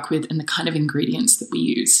we work with and the kind of ingredients that we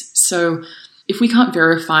use. So if we can't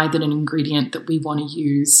verify that an ingredient that we want to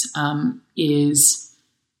use is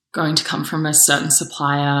going to come from a certain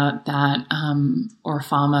supplier that or a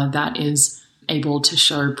farmer that is able to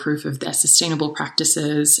show proof of their sustainable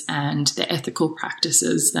practices and their ethical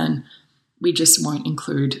practices, then we just won't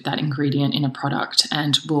include that ingredient in a product,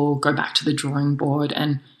 and we'll go back to the drawing board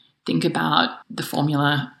and think about the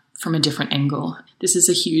formula from a different angle. This is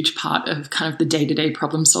a huge part of kind of the day-to-day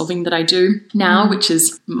problem solving that I do now, which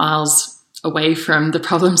is miles away from the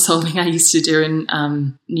problem solving I used to do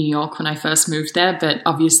in New York when I first moved there, but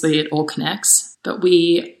obviously it all connects. But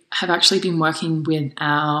we have actually been working with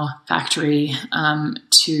our factory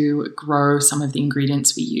to grow some of the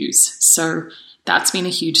ingredients we use. So that's been a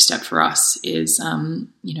huge step for us, is,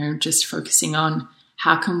 just focusing on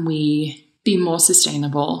how can we be more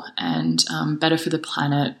sustainable and better for the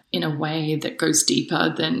planet in a way that goes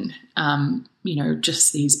deeper than,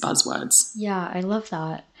 just these buzzwords. Yeah, I love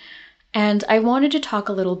that. And I wanted to talk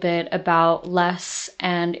a little bit about LESSE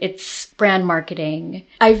and its brand marketing.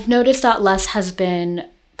 I've noticed that LESSE has been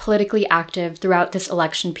politically active throughout this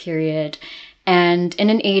election period. And in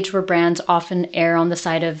an age where brands often err on the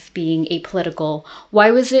side of being apolitical,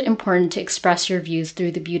 why was it important to express your views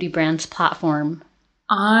through the beauty brand's platform?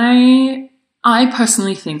 I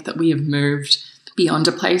personally think that we have moved beyond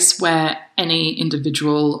a place where any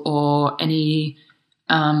individual or any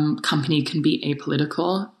company can be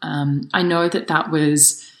apolitical. I know that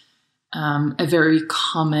was a very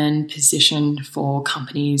common position for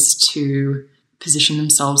companies to position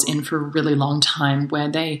themselves in for a really long time, where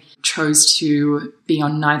they chose to be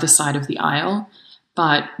on neither side of the aisle.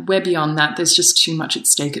 But we're beyond that. There's just too much at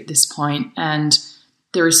stake at this point, and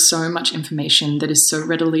there is so much information that is so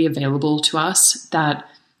readily available to us that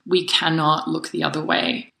we cannot look the other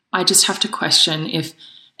way. I just have to question if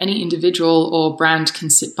any individual or brand can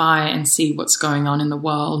sit by and see what's going on in the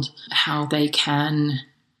world, how they can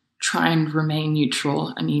try and remain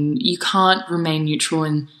neutral. I mean, you can't remain neutral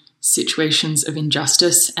in situations of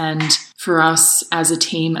injustice. And for us as a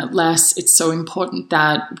team at LESSE, it's so important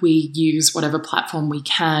that we use whatever platform we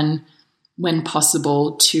can when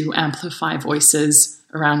possible to amplify voices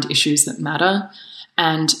around issues that matter.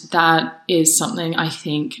 And that is something I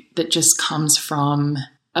think that just comes from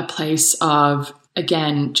a place of,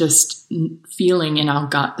 again, just feeling in our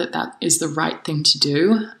gut that is the right thing to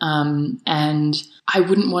do. And I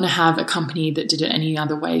wouldn't want to have a company that did it any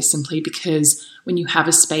other way, simply because when you have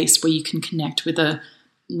a space where you can connect with a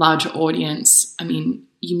larger audience, I mean,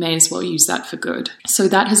 you may as well use that for good. So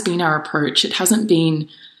that has been our approach. It hasn't been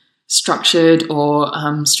structured or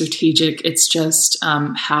strategic. It's just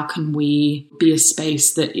how can we be a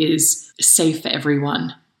space that is safe for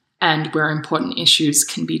everyone and where important issues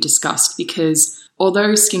can be discussed. Because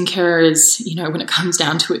although skincare is, when it comes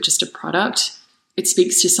down to it, just a product, it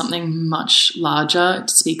speaks to something much larger. It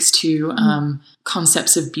speaks to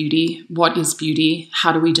concepts of beauty. What is beauty?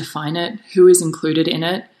 How do we define it? Who is included in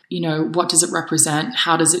it? What does it represent?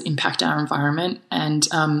 How does it impact our environment? And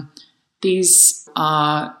these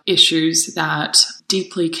are issues that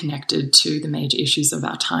deeply connected to the major issues of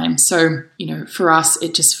our time. So, for us,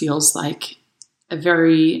 it just feels like a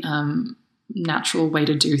very natural way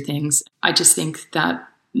to do things. I just think that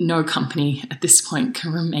no company at this point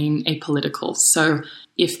can remain apolitical. So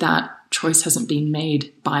if that choice hasn't been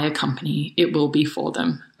made by a company, it will be for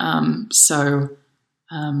them. I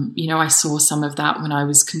saw some of that when I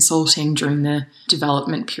was consulting during the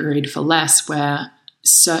development period for LESSE, where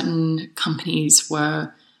certain companies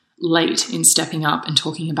were late in stepping up and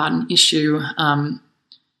talking about an issue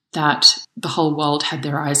that the whole world had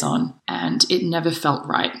their eyes on, and it never felt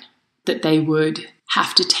right that they would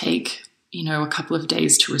have to take, a couple of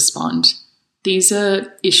days to respond. These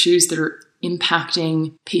are issues that are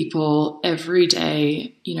impacting people every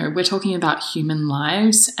day. We're talking about human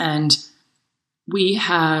lives, and we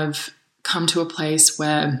have come to a place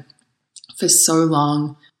where for so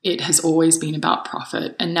long it has always been about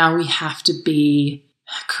profit, and now we have to be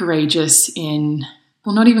courageous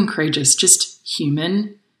not even courageous, just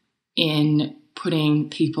human in putting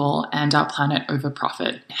people and our planet over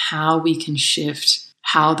profit. How we can shift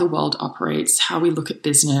how the world operates, how we look at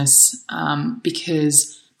business,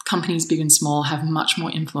 because companies big and small have much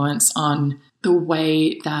more influence on the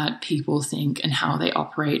way that people think and how they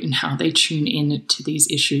operate and how they tune in to these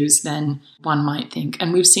issues than one might think.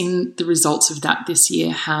 And we've seen the results of that this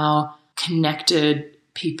year, how connected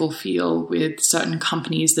people feel with certain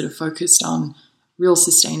companies that are focused on real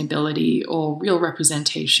sustainability or real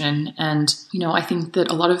representation. And, I think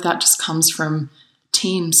that a lot of that just comes from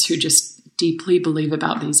teams who just deeply believe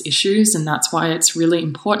about these issues. And that's why it's really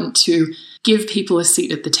important to give people a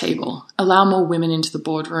seat at the table, allow more women into the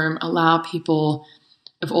boardroom, allow people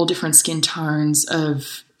of all different skin tones,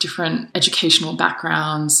 of different educational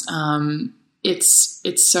backgrounds.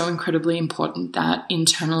 It's so incredibly important that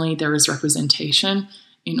internally there is representation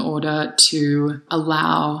in order to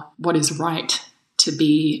allow what is right to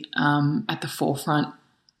be at the forefront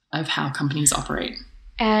of how companies operate.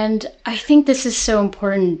 And I think this is so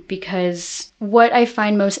important because what I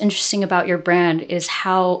find most interesting about your brand is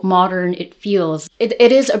how modern it feels.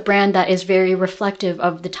 It is a brand that is very reflective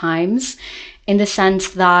of the times, in the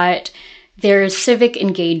sense that there's civic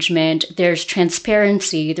engagement, there's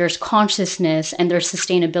transparency, there's consciousness, and there's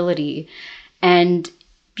sustainability. And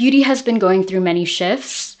beauty has been going through many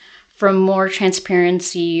shifts, from more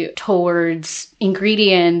transparency towards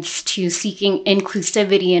ingredients to seeking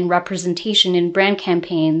inclusivity and representation in brand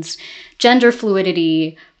campaigns, gender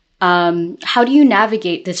fluidity. How do you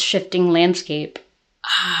navigate this shifting landscape?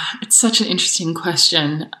 It's such an interesting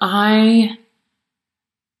question. I'm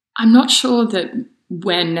not sure that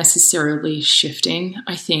we're necessarily shifting.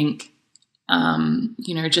 I think,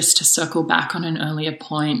 just to circle back on an earlier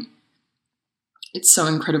point, it's so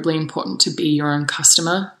incredibly important to be your own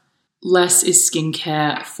customer. LESSE is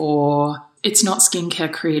skincare it's not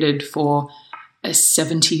skincare created for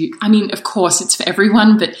of course it's for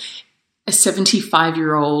everyone, but a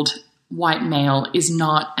 75-year-old white male is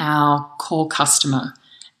not our core customer.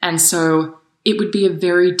 And so it would be a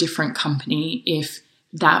very different company if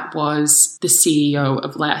that was the CEO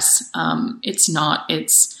of LESSE. It's not.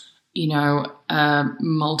 It's, a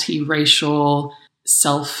multiracial,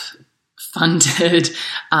 self-funded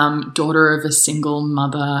daughter of a single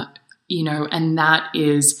mother, and that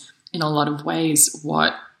is in a lot of ways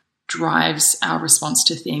what drives our response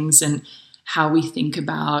to things and how we think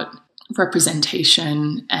about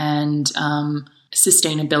representation and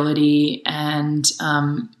sustainability. And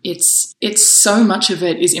it's so much of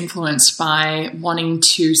it is influenced by wanting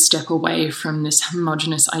to step away from this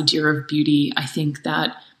homogenous idea of beauty, I think,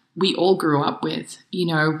 that we all grew up with,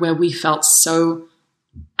 where we felt so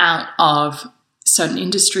out of certain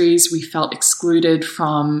industries, we felt excluded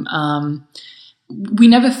from, we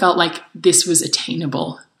never felt like this was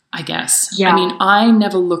attainable, I guess. Yeah. I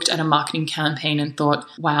never looked at a marketing campaign and thought,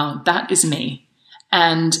 wow, that is me.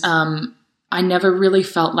 And I never really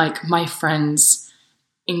felt like my friends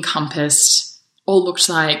encompassed or looked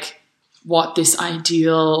like what this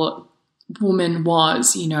ideal woman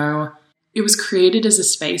was. It was created as a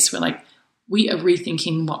space where we are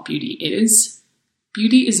rethinking what beauty is.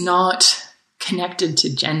 Beauty is not connected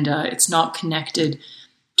to gender. It's not connected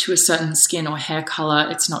to a certain skin or hair color.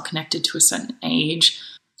 It's not connected to a certain age.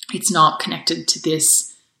 It's not connected to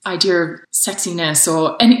this idea of sexiness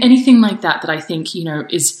or anything like that I think,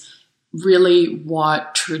 is really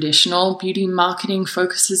what traditional beauty marketing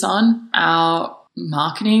focuses on. Our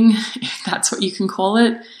marketing, if that's what you can call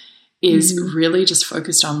it, is really just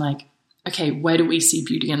focused on okay, where do we see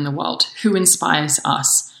beauty in the world? Who inspires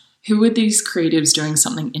us? Who are these creatives doing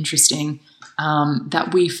something interesting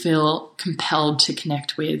that we feel compelled to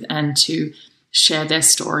connect with and to share their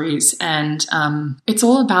stories? And it's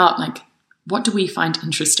all about what do we find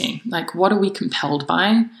interesting? What are we compelled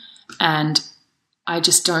by? And I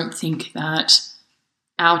just don't think that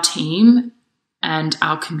our team and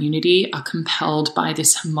our community are compelled by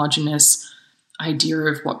this homogenous idea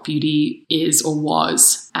of what beauty is or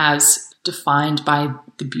was, as defined by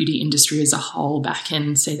the beauty industry as a whole back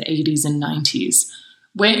in, say, the 80s and 90s.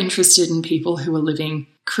 We're interested in people who are living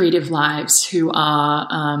creative lives, who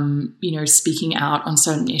are, speaking out on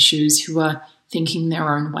certain issues, who are thinking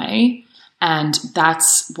their own way. And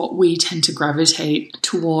that's what we tend to gravitate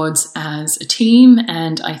towards as a team.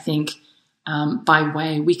 And I think by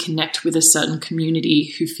way we connect with a certain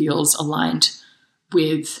community who feels aligned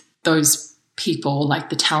with those people, like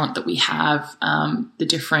the talent that we have, the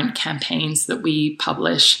different campaigns that we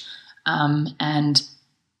publish. And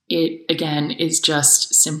it, again, is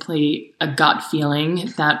just simply a gut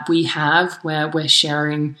feeling that we have where we're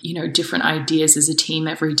sharing, different ideas as a team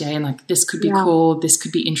every day. Like, this could be cool. This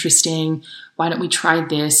could be interesting. Why don't we try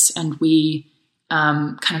this? And we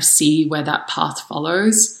kind of see where that path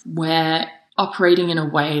follows. We're operating in a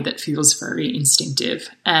way that feels very instinctive.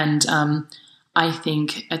 And I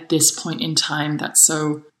think at this point in time, that's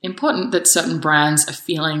so important that certain brands are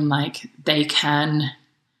feeling like they can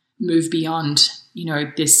move beyond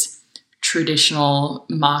this traditional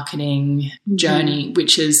marketing journey,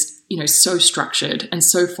 which is, so structured and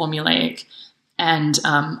so formulaic. And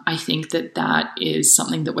I think that is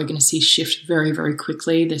something that we're going to see shift very, very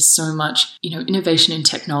quickly. There's so much, innovation in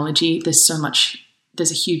technology. There's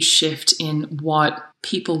a huge shift in what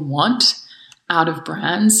people want out of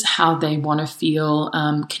brands, how they want to feel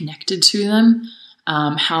connected to them,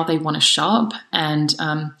 how they want to shop. And,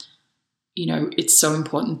 it's so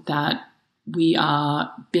important that we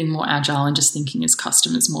are being more agile and just thinking as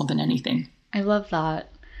customers more than anything. I love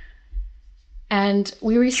that. And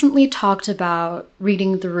we recently talked about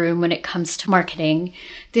reading the room when it comes to marketing.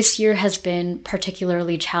 This year has been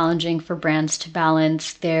particularly challenging for brands to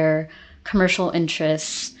balance their commercial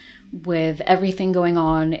interests with everything going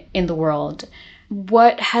on in the world.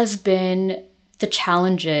 What has been the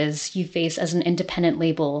challenges you face as an independent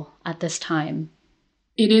label at this time?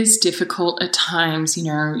 It is difficult at times.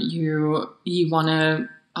 You want to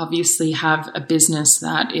obviously have a business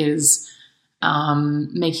that is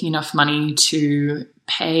making enough money to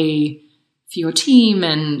pay for your team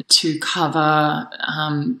and to cover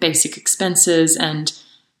basic expenses and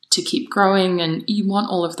to keep growing. And you want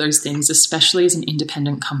all of those things, especially as an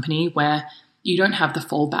independent company where you don't have the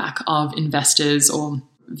fallback of investors or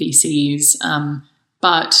VCs.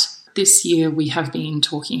 But this year we have been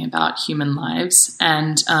talking about human lives,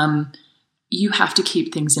 and you have to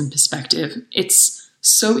keep things in perspective. It's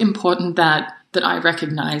so important that I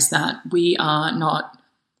recognize that we are not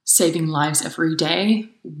saving lives every day.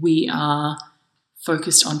 We are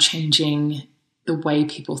focused on changing the way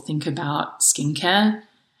people think about skincare.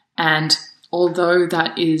 And although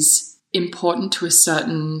that is important to a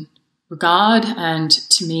certain regard, and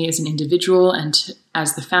to me as an individual and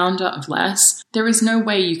as the founder of LESSE, there is no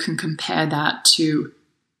way you can compare that to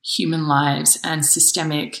human lives and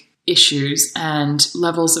systemic issues and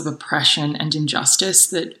levels of oppression and injustice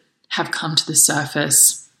that have come to the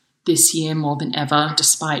surface this year more than ever,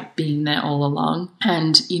 despite being there all along.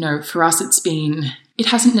 And, for us, it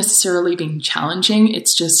hasn't necessarily been challenging.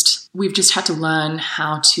 It's just, we've just had to learn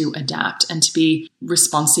how to adapt and to be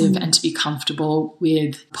responsive and to be comfortable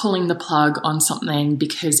with pulling the plug on something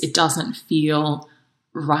because it doesn't feel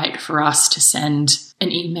right for us to send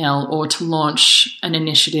an email or to launch an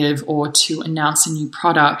initiative or to announce a new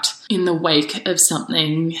product in the wake of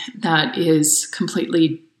something that is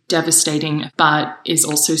completely devastating, but is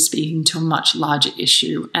also speaking to a much larger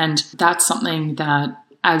issue. And that's something that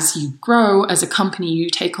as you grow as a company, you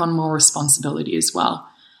take on more responsibility as well.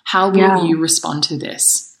 How will you respond to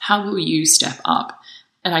this? How will you step up?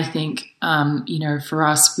 And I think, for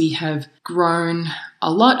us, we have grown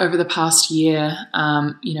a lot over the past year.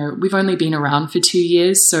 We've only been around for 2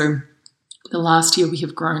 years. So the last year we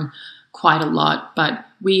have grown quite a lot, but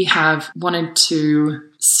we have wanted to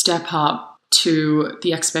step up to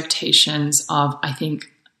the expectations of, I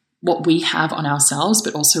think, what we have on ourselves,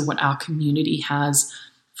 but also what our community has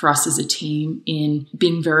for us as a team in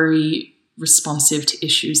being very responsive to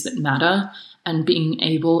issues that matter and being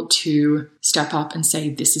able to step up and say,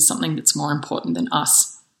 this is something that's more important than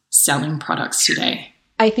us selling products today.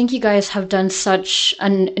 I think you guys have done such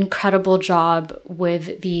an incredible job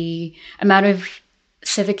with the amount of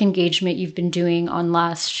civic engagement you've been doing on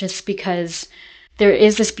LESSE, just because there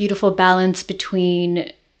is this beautiful balance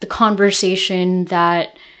between the conversation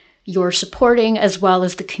that you're supporting as well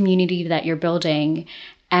as the community that you're building.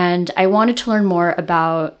 And I wanted to learn more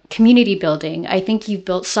about community building. I think you've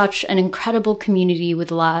built such an incredible community with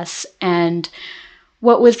LESSE. And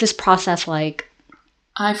what was this process like?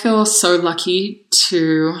 I feel so lucky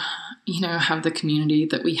to, have the community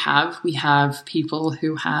that we have. We have people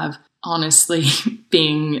who have honestly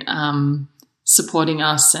been supporting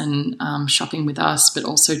us and shopping with us, but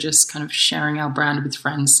also just kind of sharing our brand with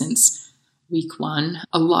friends since week one.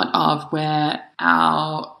 A lot of where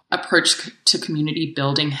our approach to community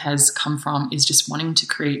building has come from is just wanting to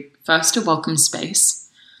create first a welcome space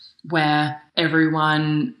where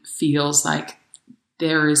everyone feels like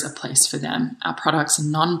there is a place for them. Our products are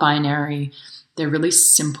non-binary. They're really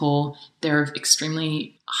simple. They're of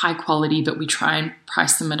extremely high quality, but we try and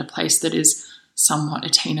price them at a place that is somewhat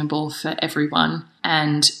attainable for everyone.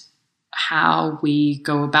 And how we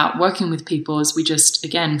go about working with people is we just,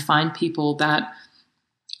 again, find people that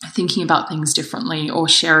are thinking about things differently or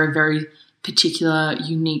share a very particular,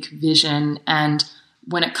 unique vision. And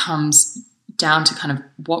when it comes down to kind of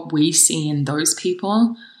what we see in those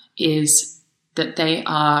people is that they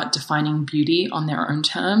are defining beauty on their own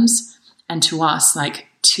terms. And to us, like,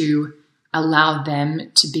 to allow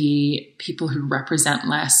them to be people who represent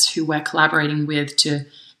LESSE, who we're collaborating with to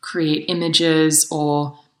create images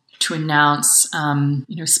or to announce,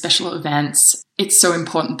 special events. It's so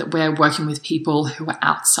important that we're working with people who are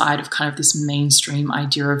outside of kind of this mainstream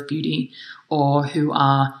idea of beauty, or who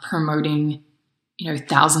are promoting,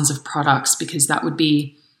 thousands of products, because that would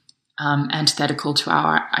be antithetical to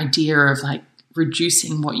our idea of like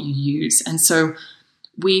reducing what you use. And so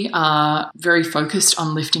we are very focused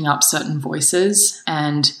on lifting up certain voices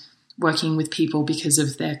and working with people because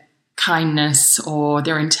of their kindness or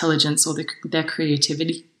their intelligence or their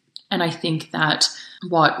creativity. And I think that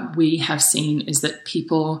what we have seen is that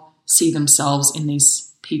people see themselves in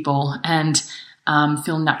these people and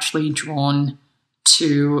feel naturally drawn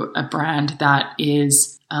to a brand that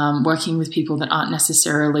is working with people that aren't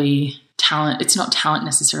necessarily talent. It's not talent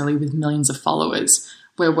necessarily with millions of followers.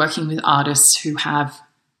 We're working with artists who have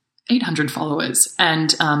 800 followers.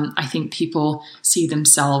 And I think people see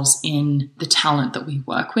themselves in the talent that we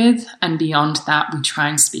work with. And beyond that, we try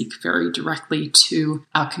and speak very directly to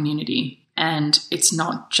our community. And it's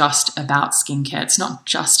not just about skincare. It's not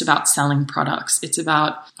just about selling products. It's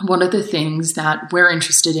about what are the things that we're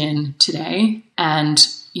interested in today. And,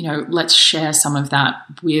 let's share some of that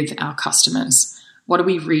with our customers. What are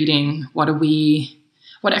we reading? What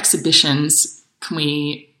exhibitions can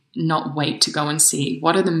we not wait to go and see?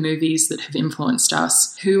 What are the movies that have influenced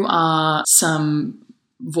us? Who are some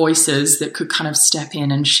voices that could kind of step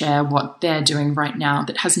in and share what they're doing right now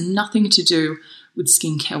that has nothing to do with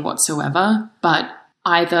skincare whatsoever, but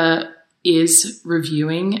either is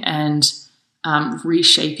reviewing and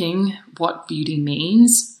reshaping what beauty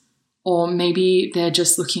means, or maybe they're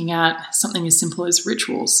just looking at something as simple as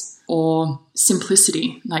rituals or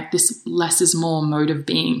simplicity, like this less is more mode of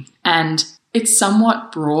being. And it's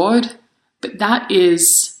somewhat broad, but that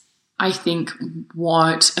is, I think,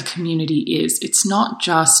 what a community is. It's not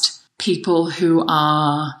just people who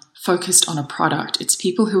are focused on a product. It's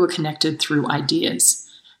people who are connected through ideas.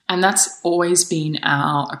 And that's always been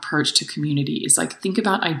our approach to community, is like, think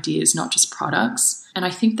about ideas, not just products. And I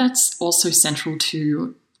think that's also central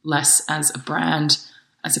to LESSE as a brand,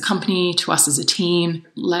 as a company, to us as a team.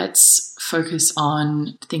 Let's focus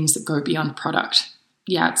on things that go beyond product.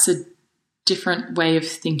 Yeah, it's a different way of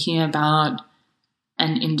thinking about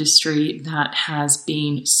an industry that has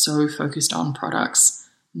been so focused on products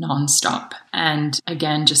nonstop. And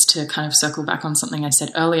again, just to kind of circle back on something I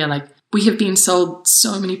said earlier, like, we have been sold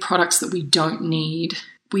so many products that we don't need.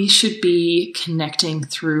 We should be connecting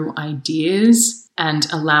through ideas and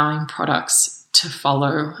allowing products to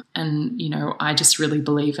follow. And, I just really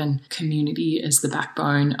believe in community as the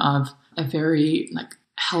backbone of a very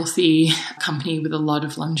healthy company with a lot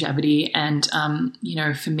of longevity. And,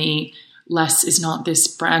 for me, LESSE is not this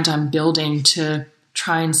brand I'm building to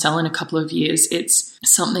try and sell in a couple of years. It's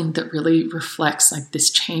something that really reflects this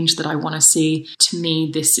change that I want to see. To me,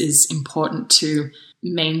 this is important to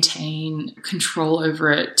maintain control over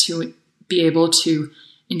it, to be able to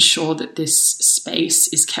ensure that this space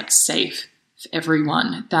is kept safe for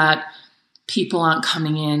everyone, that people aren't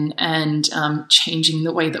coming in and changing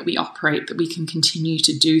the way that we operate, that we can continue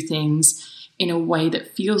to do things in a way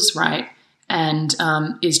that feels right and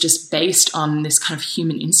is just based on this kind of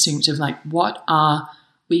human instinct of what are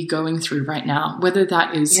we going through right now, whether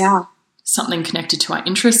that is something connected to our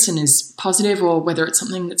interests and is positive, or whether it's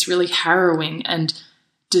something that's really harrowing and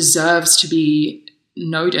deserves to be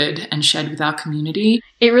noted and shared with our community.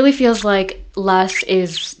 It really feels like LESSE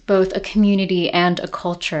is both a community and a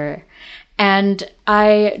culture. And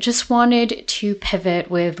I just wanted to pivot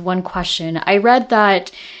with one question. I read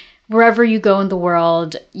that wherever you go in the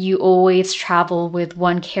world, you always travel with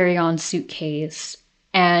one carry-on suitcase.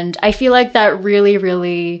 And I feel like that really,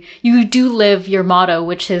 really, you do live your motto,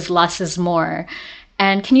 which is less is more.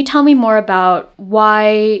 And can you tell me more about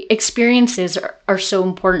why experiences are so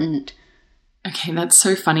important? Okay, that's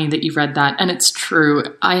so funny that you read that. And it's true.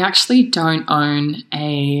 I actually don't own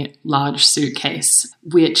a large suitcase,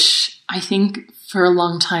 which I think for a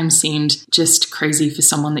long time seemed just crazy for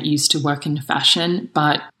someone that used to work in fashion,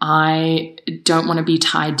 but I don't want to be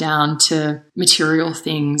tied down to material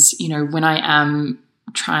things, when I am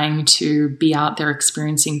trying to be out there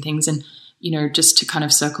experiencing things. And, just to kind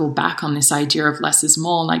of circle back on this idea of less is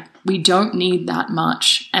more, like we don't need that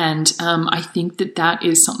much. And I think that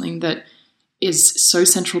is something that is so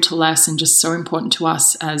central to LESSE and just so important to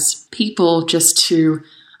us as people, just to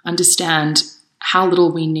understand how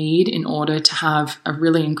little we need in order to have a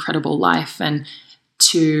really incredible life and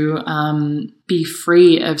to be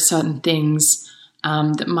free of certain things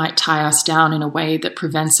that might tie us down in a way that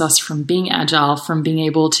prevents us from being agile, from being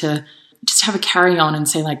able to just have a carry on and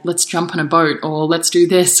say, like, let's jump on a boat, or let's do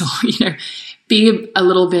this, or, be a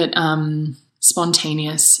little bit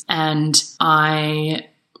spontaneous. And I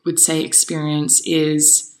would say experience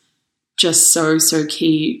is just so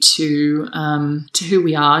key to who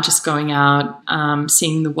we are, just going out,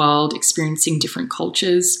 seeing the world, experiencing different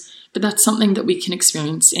cultures. But that's something that we can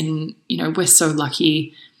experience in, we're so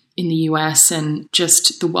lucky in the US and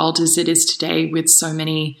just the world as it is today, with so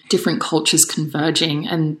many different cultures converging,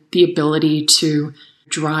 and the ability to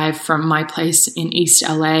drive from my place in East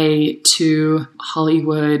LA to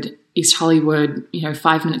Hollywood, East Hollywood,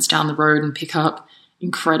 5 minutes down the road and pick up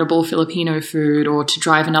incredible Filipino food, or to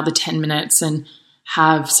drive another 10 minutes and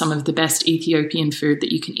have some of the best Ethiopian food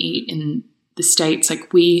that you can eat in the States.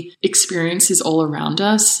 Like, experiences all around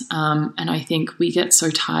us. And I think we get so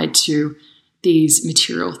tied to these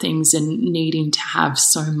material things and needing to have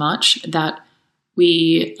so much that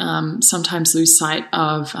we sometimes lose sight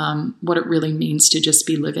of what it really means to just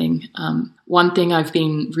be living. One thing I've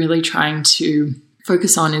been really trying to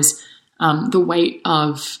focus on is the weight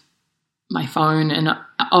of my phone and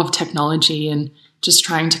of technology, and just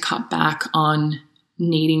trying to cut back on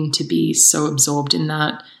needing to be so absorbed in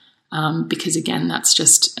that. Because again, that's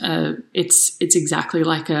just, it's exactly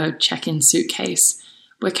like a check-in suitcase.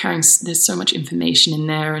 There's so much information in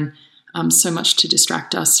there, and so much to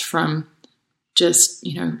distract us from just,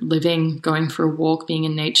 living, going for a walk, being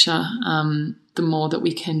in nature. The more that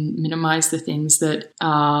we can minimize the things that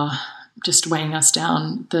are just weighing us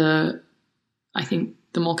down, I think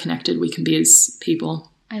the more connected we can be as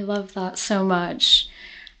people. I love that so much.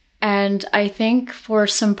 And I think for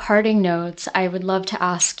some parting notes, I would love to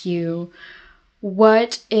ask you,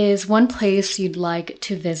 what is one place you'd like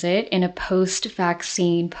to visit in a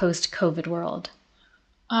post-vaccine, post-COVID world?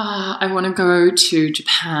 I want to go to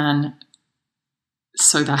Japan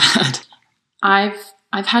so bad. I've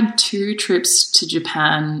had 2 trips to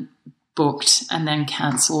Japan booked and then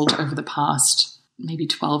cancelled over the past maybe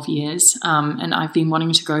 12 years. And I've been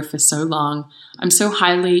wanting to go for so long. I'm so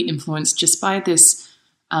highly influenced just by this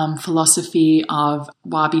philosophy of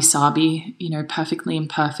wabi-sabi, perfectly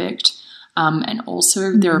imperfect. And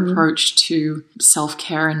also their approach to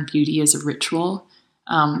self-care and beauty as a ritual.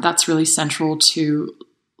 That's really central to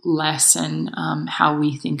LESSE and how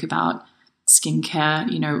we think about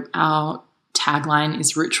skincare. Our tagline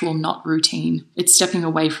is ritual, not routine. It's stepping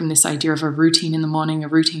away from this idea of a routine in the morning, a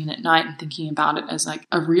routine at night, and thinking about it as like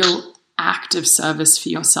a real act of service for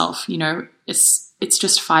yourself. It's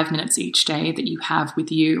just 5 minutes each day that you have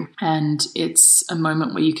with you. And it's a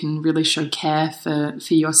moment where you can really show care for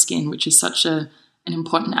your skin, which is such an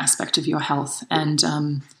important aspect of your health. And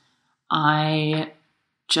I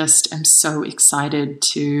just am so excited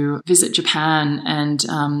to visit Japan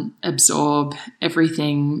and absorb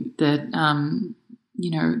everything that,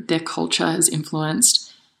 their culture has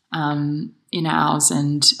influenced in ours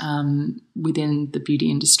and within the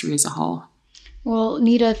beauty industry as a whole. Well,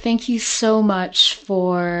 Neada, thank you so much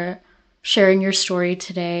for sharing your story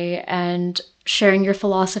today and sharing your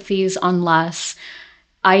philosophies on LESSE.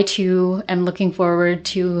 I, too, am looking forward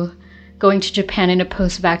to going to Japan in a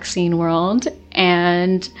post-vaccine world,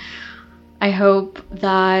 and I hope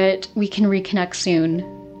that we can reconnect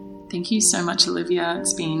soon. Thank you so much, Olivia.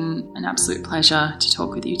 It's been an absolute pleasure to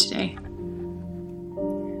talk with you today.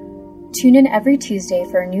 Tune in every Tuesday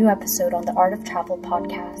for a new episode on the Art of Travel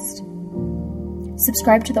podcast.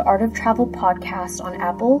 Subscribe to the Art of Travel podcast on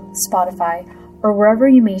Apple, Spotify, or wherever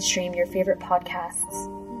you may stream your favorite podcasts.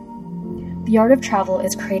 The Art of Travel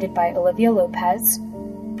is created by Olivia Lopez,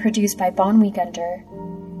 produced by Bon Weekender,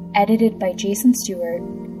 edited by Jason Stewart,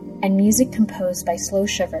 and music composed by Slow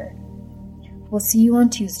Shiver. We'll see you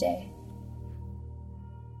on Tuesday.